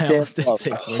 Yeah, He was I damn almost did close. say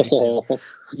 42.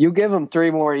 You give him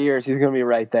 3 more years, he's going to be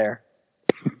right there.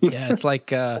 Yeah, it's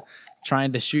like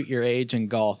trying to shoot your age in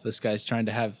golf. This guy's trying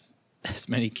to have as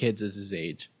many kids as his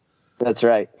age. That's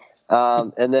right.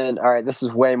 And then, all right, this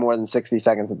is way more than 60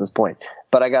 seconds at this point.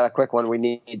 But I got a quick one we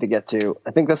need to get to.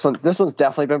 I think this one's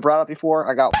definitely been brought up before.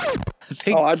 I got I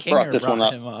think I Kinger brought this one brought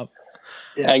up. him up.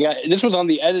 Yeah. I got this was on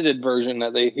the edited version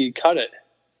that he cut it.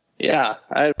 Yeah,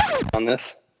 I had on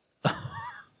this.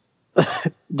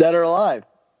 Dead or alive.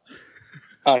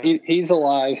 He's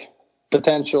alive.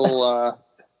 Potential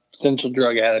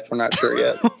drug addict. We're not sure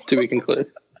yet. To be concluded.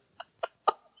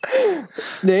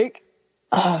 Snake.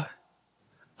 I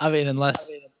mean,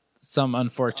 unless some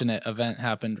unfortunate event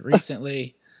happened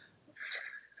recently,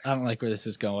 I don't like where this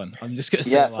is going. I'm just gonna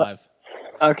say Yes. alive.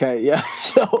 Okay, yeah.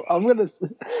 So I'm just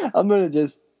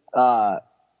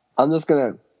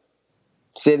gonna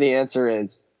say the answer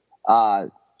is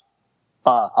alive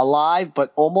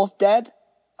but almost dead,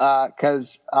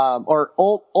 almost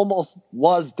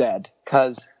was dead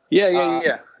because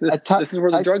Yeah. This is where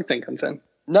the drug thing comes in.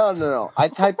 no. I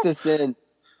typed this in.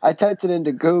 I typed it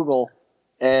into Google,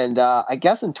 and I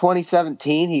guess in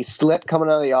 2017 he slipped coming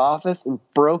out of the office and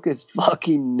broke his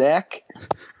fucking neck.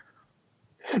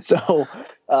 So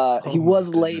he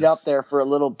was laid up there for a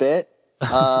little bit.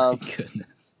 Oh my goodness.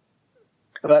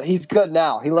 But he's good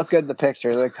now. He looked good in the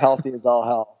picture. He looked healthy as all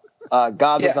hell.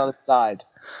 God was on his side.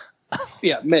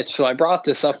 Yeah, Mitch. So I brought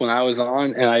this up when I was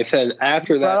on, and I said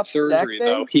after brought that up the neck surgery, thing?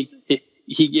 though, he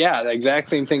the exact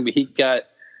same thing, but he got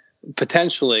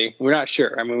potentially. We're not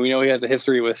sure. I mean, we know he has a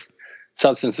history with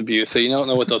substance abuse, so you don't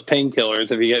know what those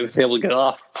painkillers if he was able to get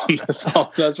off. So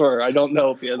that's where I don't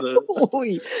know if he has a.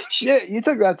 Holy shit! You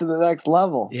took that to the next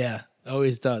level. Yeah,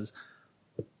 always does.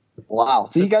 Wow.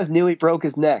 So you guys knew he broke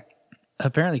his neck.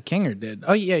 Apparently, Kinger did.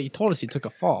 Oh yeah, you told us he took a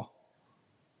fall.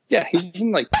 Yeah, he's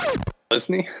in like,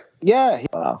 isn't he? Yeah.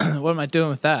 Wow. What am I doing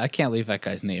with that? I can't leave that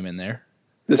guy's name in there.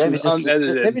 This is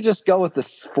unedited. Maybe just go with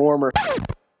this former.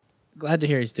 Glad to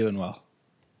hear he's doing well.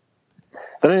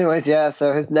 But anyways, yeah.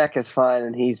 So his neck is fine,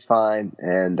 and he's fine,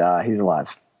 and he's alive,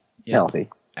 healthy.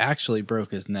 Actually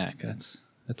broke his neck. That's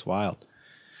wild.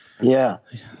 Yeah.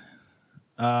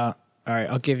 All right,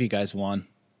 I'll give you guys one.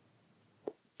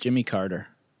 Jimmy Carter.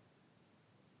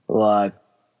 Alive.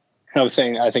 I was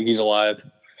saying I think he's alive.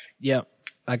 Yep.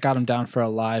 I got him down for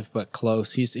alive, but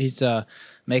close. He's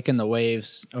making the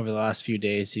waves over the last few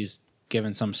days. He's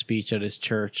given some speech at his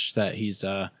church that he's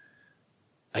I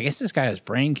guess this guy has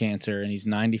brain cancer and he's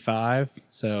 95.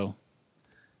 So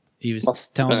he was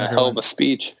telling everyone. A hell of a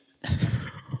speech.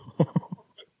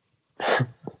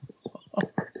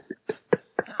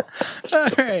 All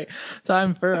right,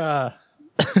 time for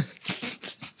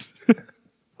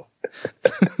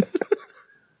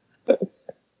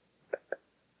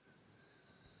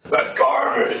That's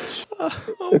garbage.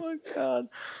 Oh my god.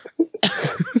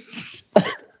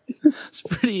 It's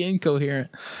pretty incoherent.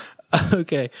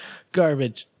 Okay,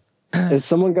 garbage. Is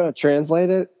someone going to translate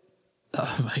it?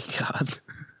 Oh my god.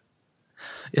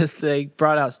 Yes, they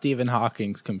brought out Stephen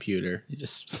Hawking's computer. You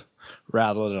just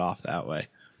rattled it off that way.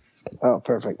 Oh,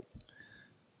 perfect.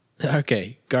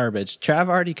 Okay, garbage. Trav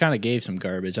already kind of gave some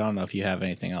garbage. I don't know if you have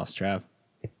anything else, Trav.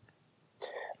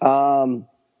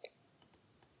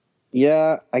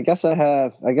 Yeah, I guess I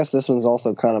have. I guess this one's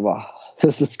also kind of a.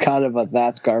 This is kind of a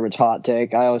that's garbage hot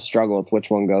take. I always struggle with which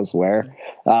one goes where.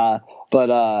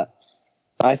 But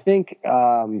I think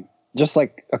just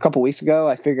like a couple weeks ago,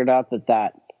 I figured out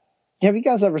that. Have you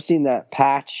guys ever seen that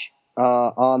patch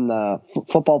on the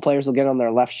football players will get on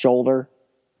their left shoulder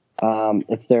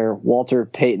if they're Walter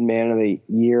Payton Man of the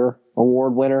Year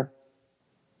award winner?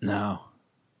 No.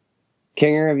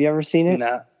 Kinger, have you ever seen it?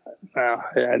 No. I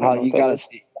don't know you gotta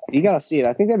see. You gotta see it.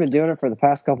 I think they've been doing it for the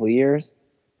past couple of years.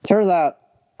 Turns out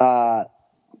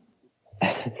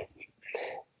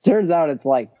it's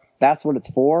like that's what it's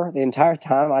for. The entire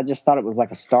time, I just thought it was like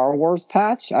a Star Wars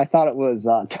patch. I thought it was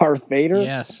Darth Vader.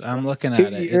 Yes, I'm looking at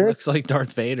it. It looks like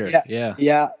Darth Vader.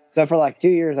 Yeah. So for like 2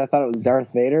 years, I thought it was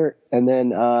Darth Vader, and then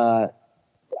granted,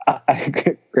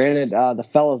 the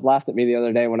fellas laughed at me the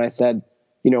other day when I said,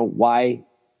 why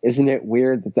isn't it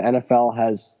weird that the NFL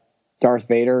has Darth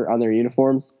Vader on their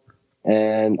uniforms?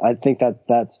 And I think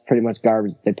that's pretty much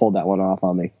garbage. They pulled that one off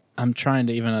on me. I'm trying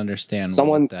to even understand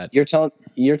that.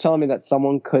 You're telling me that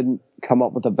someone couldn't come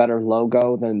up with a better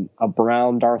logo than a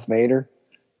brown Darth Vader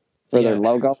for their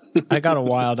logo? I got a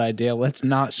wild idea. Let's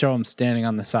not show him standing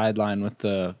on the sideline with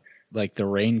the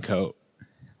raincoat.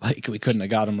 Like we couldn't have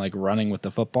got him like running with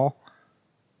the football.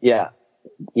 Yeah,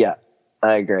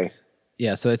 I agree.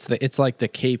 Yeah, so it's like the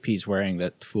cape he's wearing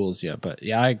that fools you. But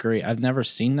yeah, I agree. I've never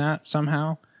seen that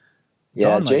somehow.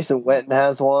 It's Jason Witten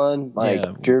has one.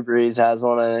 Drew Brees has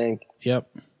one, I think. Yep.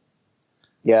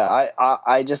 Yeah,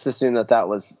 I just assumed that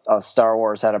was Star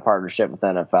Wars had a partnership with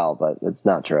NFL, but it's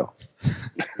not true.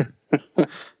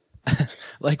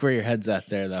 Like where your head's at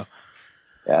there, though.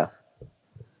 Yeah.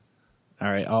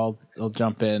 All right, I'll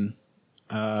jump in.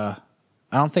 I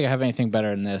don't think I have anything better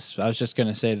than this. I was just going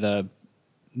to say the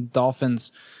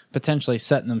Dolphins potentially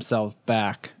setting themselves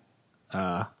back.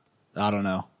 I don't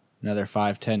know, another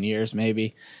 5-10 years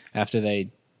maybe after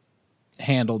they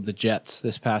handled the Jets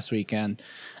this past weekend.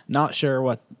 Not sure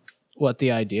what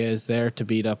the idea is there to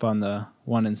beat up on the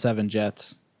 1-7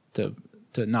 Jets to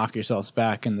knock yourselves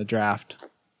back in the draft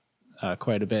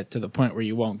quite a bit to the point where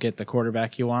you won't get the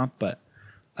quarterback you want, but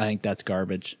I think that's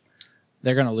garbage.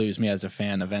 They're going to lose me as a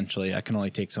fan eventually. I can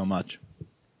only take so much.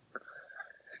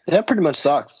 That pretty much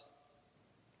sucks.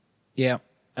 Yeah.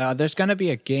 There's going to be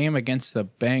a game against the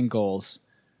Bengals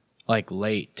like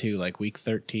late too, like week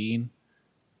 13.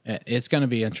 It's going to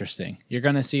be interesting. You're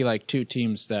going to see like two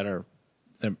teams the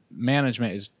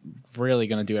management is really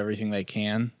going to do everything they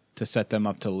can to set them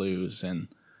up to lose. And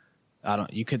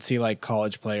you could see like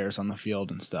college players on the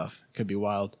field and stuff. It could be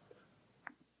wild.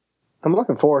 I'm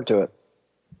looking forward to it.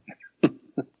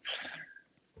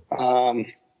 All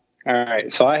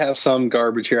right. So I have some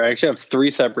garbage here. I actually have 3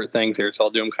 separate things here, so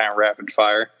I'll do them kind of rapid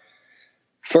fire.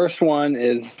 First one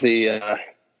is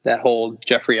that whole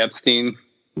Jeffrey Epstein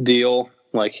deal.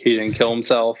 Like he didn't kill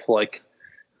himself. Like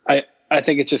I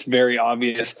think it's just very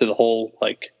obvious to the whole,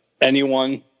 like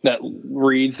anyone that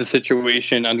reads the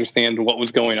situation, understands what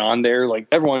was going on there. Like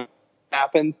everyone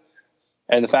happened.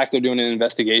 And the fact they're doing an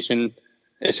investigation,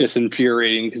 it's just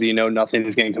infuriating because nothing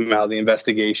is going to come out of the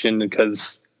investigation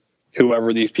because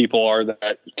whoever these people are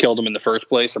that killed him in the first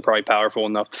place are probably powerful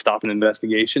enough to stop an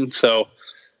investigation. So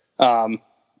I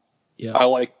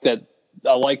like that.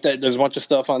 I like that there's a bunch of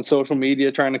stuff on social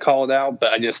media trying to call it out,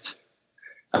 but I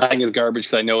think it's garbage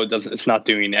because I know it's not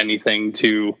doing anything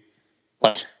to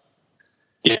like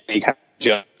get any kind of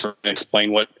judge or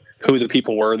explain who the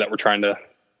people were that were trying to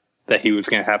that he was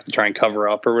going to have to try and cover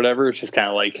up or whatever. It's just kind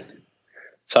of like,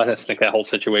 so I just think that whole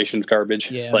situation's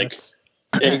garbage. Yeah, like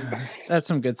that's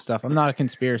some good stuff. I'm not a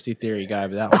conspiracy theory guy,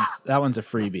 but that one's a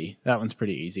freebie. That one's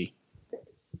pretty easy.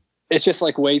 It's just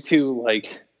like way too,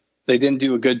 like, they didn't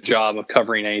do a good job of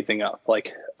covering anything up.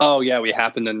 Like, oh yeah, we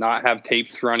happened to not have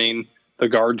tapes running. The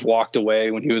guards walked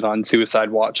away when he was on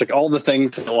suicide watch. Like all the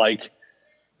things that, like,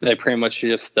 they pretty much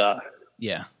just,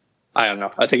 yeah. I don't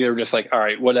know. I think they were just like, all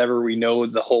right, whatever. We know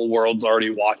the whole world's already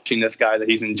watching this guy, that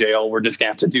he's in jail. We're just going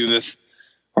to have to do this.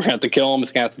 We're going to have to kill him.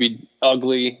 It's going to have to be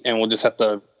ugly. And we'll just have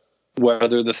to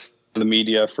weather this the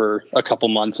media for a couple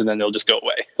months and then they'll just go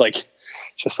away. Like,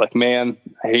 just like, man,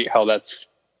 I hate how that's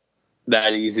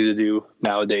that easy to do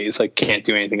nowadays. Like, can't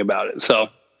do anything about it. So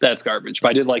that's garbage. But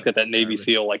I did like that Navy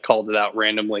SEAL like called it out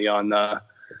randomly on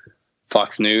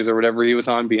Fox News or whatever he was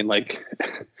on, being like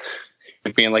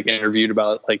interviewed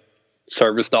about like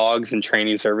service dogs and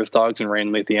training service dogs, and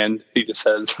randomly at the end he just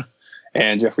says,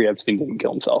 and Jeffrey Epstein didn't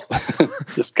kill himself.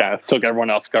 Just kind of took everyone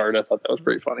off guard. I thought that was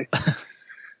pretty funny.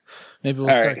 Maybe we'll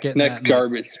start getting next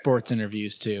garbage sports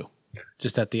interviews too,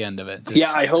 just at the end of it.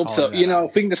 Yeah, I hope so. You know,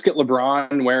 if we can just get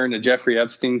LeBron wearing a Jeffrey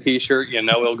Epstein t-shirt, you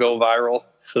know, it'll go viral.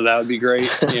 So that would be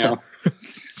great. You know,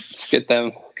 just get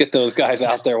those guys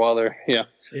out there while they're, you know,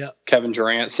 Kevin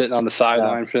Durant sitting on the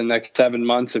sideline for the next 7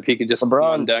 months. If he could just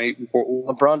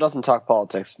LeBron doesn't talk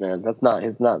politics, man. It's not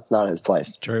his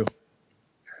place. True.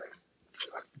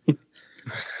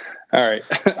 All right.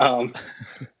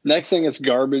 Next thing is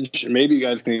garbage. Maybe you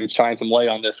guys can shine some light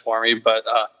on this for me, but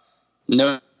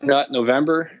No Nut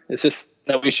November. Is this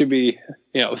that we should be,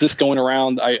 you know, is this going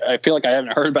around? I feel like I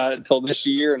haven't heard about it until this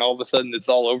year, and all of a sudden it's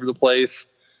all over the place.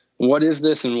 What is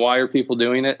this, and why are people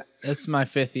doing it? It's my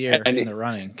 5th year in the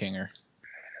running, Kinger.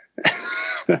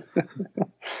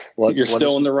 You're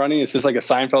still in the running? Is this like a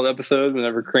Seinfeld episode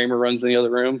whenever Kramer runs in the other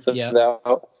room? Yeah.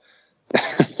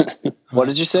 What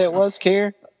did you say it was,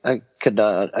 Kinger? I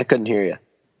couldn't hear you.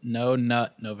 No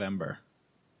Nut November.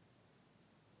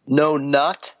 No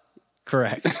nut?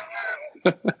 Correct.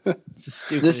 It's a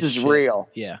stupid. This is shit. real.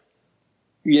 Yeah.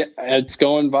 Yeah, it's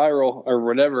going viral or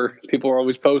whatever. People are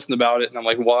always posting about it, and I'm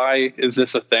like, why is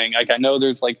this a thing? Like, I know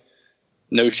there's like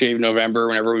No Shave November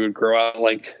whenever we would grow out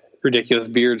like ridiculous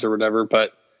beards or whatever,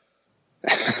 but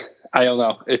I don't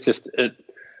know. It's just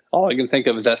all I can think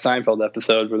of is that Seinfeld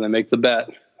episode where they make the bet.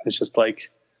 It's just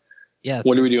like, yeah.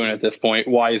 What are we doing at this point?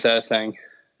 Why is that a thing?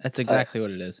 That's exactly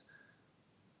what it is.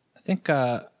 I think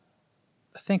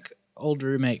old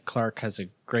roommate Clark has a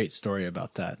great story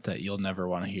about that you'll never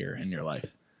want to hear in your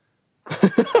life.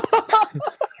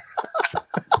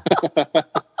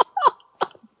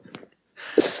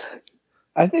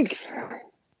 I think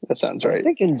that sounds right. I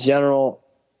think in general,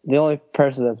 the only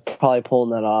person that's probably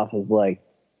pulling that off is like,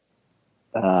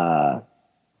 God,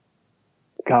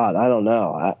 I don't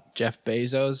know. Jeff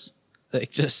Bezos, like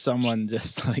just someone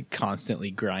just like constantly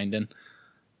grinding.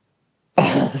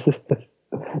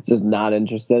 Just not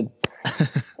interested.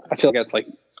 I feel like that's like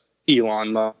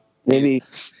Elon Musk. Maybe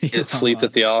he sleeps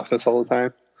at the office all the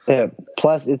time. Yeah.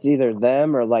 Plus, it's either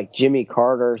them or like Jimmy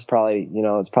Carter's probably. You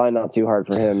know, it's probably not too hard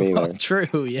for him either. Oh,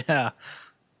 true. Yeah.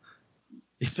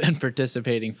 He's been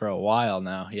participating for a while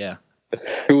now. Yeah.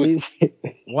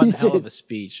 One hell of a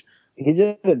speech. He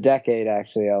did a decade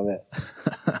actually of it.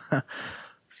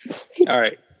 All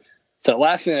right. So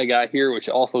last thing I got here, which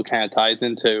also kind of ties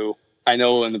into, I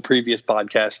know in the previous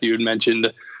podcast you had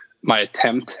mentioned my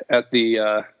attempt at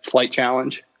the flight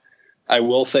challenge. I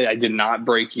will say I did not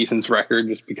break Ethan's record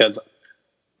just because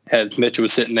as Mitch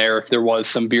was sitting there was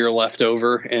some beer left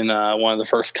over in one of the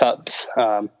first cups.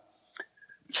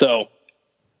 So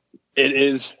it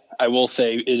is, I will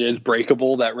say it is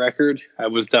breakable, that record. I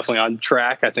was definitely on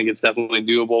track. I think it's definitely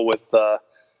doable with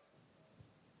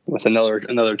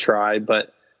another try.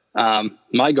 But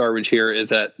my garbage here is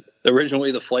that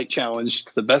originally the flight challenge,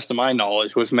 to the best of my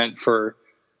knowledge, was meant for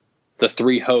the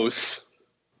 3 hosts,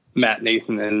 Matt,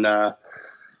 Nathan,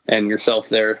 and yourself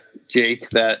there, Jake,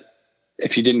 that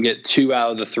if you didn't get 2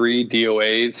 out of the 3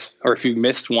 DOAs, or if you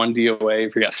missed 1 DOA,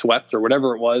 if you got swept or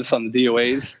whatever it was on the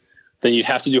DOAs, then you'd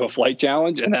have to do a flight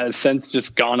challenge, and that has since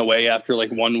just gone away after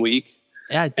like 1 week.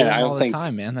 Yeah, I do them all the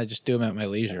time, man. I just do them at my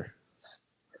leisure.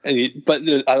 But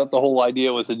I thought the whole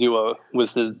idea was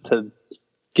to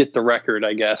get the record,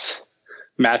 I guess.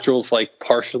 Mattrell's like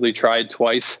partially tried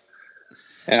twice,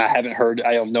 and I haven't heard.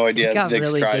 I have no idea. He got Zig's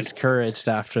really tried. discouraged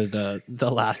after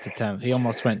the last attempt. He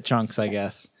almost went chunks, I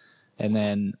guess. And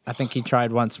then I think he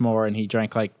tried once more, and he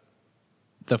drank like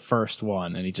the first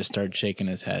one, and he just started shaking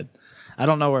his head. I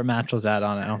don't know where Mattrell's at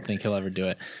on it. I don't think he'll ever do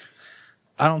it.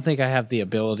 I don't think I have the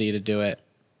ability to do it.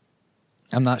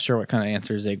 I'm not sure what kind of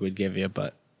answer Zig would give you,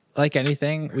 but like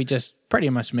anything, we just pretty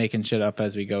much making shit up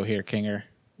as we go here, Kinger.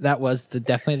 That was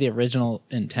definitely the original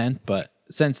intent, but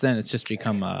since then it's just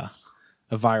become a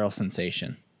viral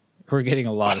sensation. We're getting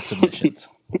a lot of submissions.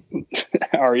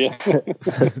 Are you?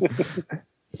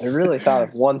 I really thought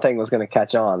if one thing was going to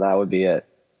catch on, that would be it.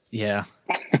 Yeah.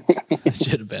 It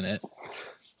should have been it.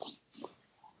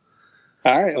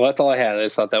 All right. Well, that's all I had. I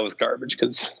just thought that was garbage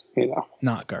because,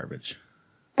 Not garbage.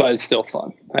 But it's still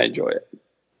fun. I enjoy it.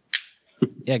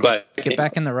 Yeah, get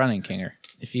back in the running, Kinger.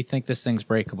 If you think this thing's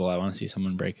breakable, I want to see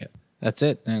someone break it. That's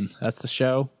it, then. That's the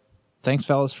show. Thanks,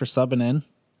 fellas, for subbing in.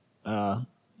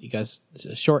 You guys,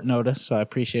 short notice, so I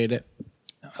appreciate it.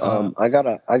 I got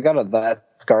a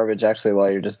that's garbage. Actually,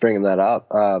 while you're just bringing that up,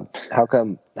 how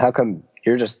come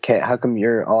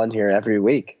you're on here every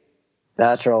week?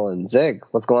 Natural and Zig,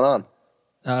 what's going on?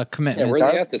 Commitment. Yeah,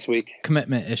 where's he at this week?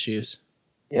 Commitment issues.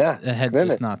 Yeah, the head's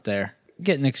just not there.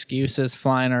 Getting excuses,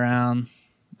 flying around.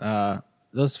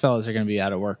 Those fellas are going to be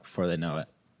out of work before they know it.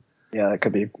 Yeah,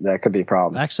 that could be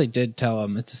problems. I actually did tell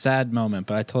him it's a sad moment,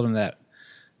 but I told him that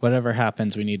whatever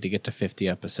happens, we need to get to 50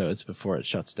 episodes before it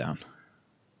shuts down.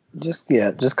 Just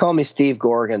call me Steve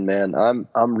Gorgon, man.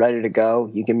 I'm ready to go.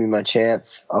 You give me my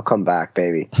chance, I'll come back,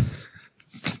 baby.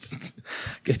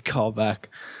 Good callback.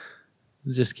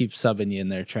 Just keep subbing you in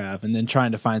there, Trav, and then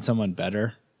trying to find someone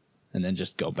better, and then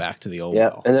just go back to the old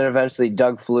well. And then eventually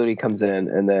Doug Flutie comes in,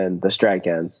 and then the strike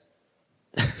ends.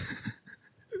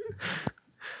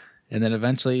 And then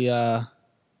eventually,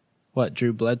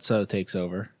 Drew Bledsoe takes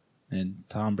over, and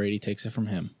Tom Brady takes it from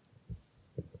him.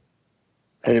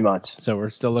 Pretty much. So we're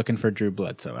still looking for Drew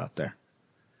Bledsoe out there.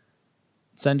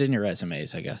 Send in your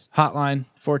resumes, I guess. Hotline,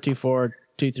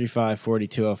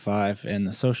 424-235-4205, and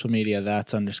the social media,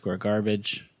 that's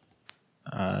 _garbage.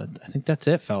 I think that's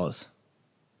it, fellas.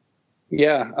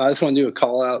 Yeah, I just want to do a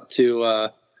call out to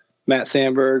Matt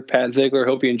Sandberg, Pat Ziegler.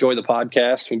 Hope you enjoy the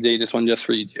podcast. We did this one just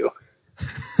for you two.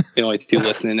 The only two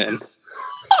listening in.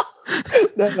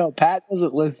 No, Pat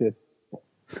doesn't listen.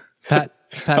 Pat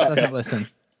doesn't listen.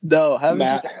 No,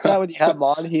 that's not when you have him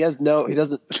on. He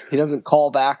doesn't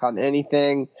call back on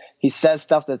anything. He says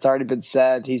stuff that's already been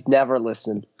said. He's never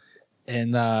listened.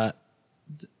 And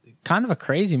kind of a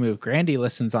crazy move. Grandy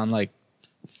listens on like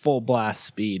full blast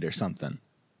speed or something.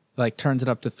 Like turns it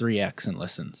up to 3x and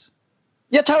listens.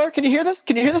 Yeah, Tyler, can you hear this?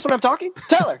 Can you hear this when I'm talking?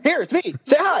 Tyler, here, it's me.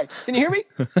 Say hi. Can you hear me?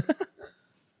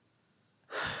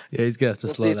 Yeah, he's gonna have to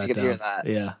slow that down. Hear that.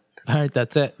 Yeah. All right,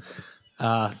 that's it.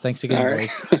 Thanks again,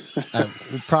 boys.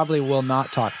 We probably will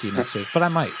not talk to you next week, but I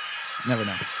might. Never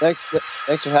know. Thanks for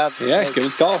having us. Yeah, give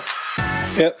us a call.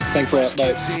 Yep, thanks for that.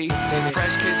 Bye.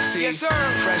 Fresh Kid C. Yes, sir.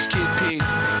 Fresh Kid P.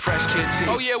 Fresh Kid T.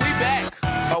 Oh, yeah, we back.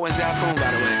 Oh, and Zafoon,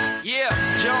 by the way. Yeah,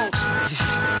 Jones.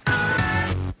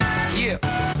 Yeah.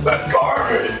 That's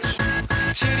garbage.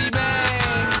 Chitty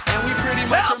bang. And we pretty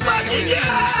much amazing.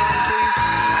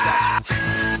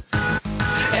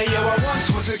 Hey, yo, I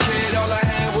once was a kid. All I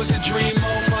had was a dream.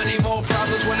 More money, more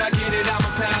problems. When I get it, I'ma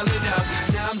pile it up.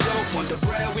 Now I'm dope on the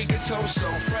bread we can toast. So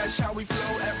fresh how we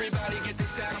flow. Everybody get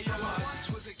this down from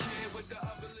us. Was a kid with the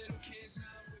other little kids.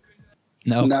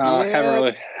 No, I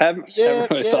haven't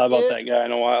really thought about that guy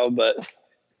in a while, but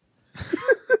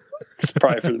it's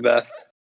probably for the best.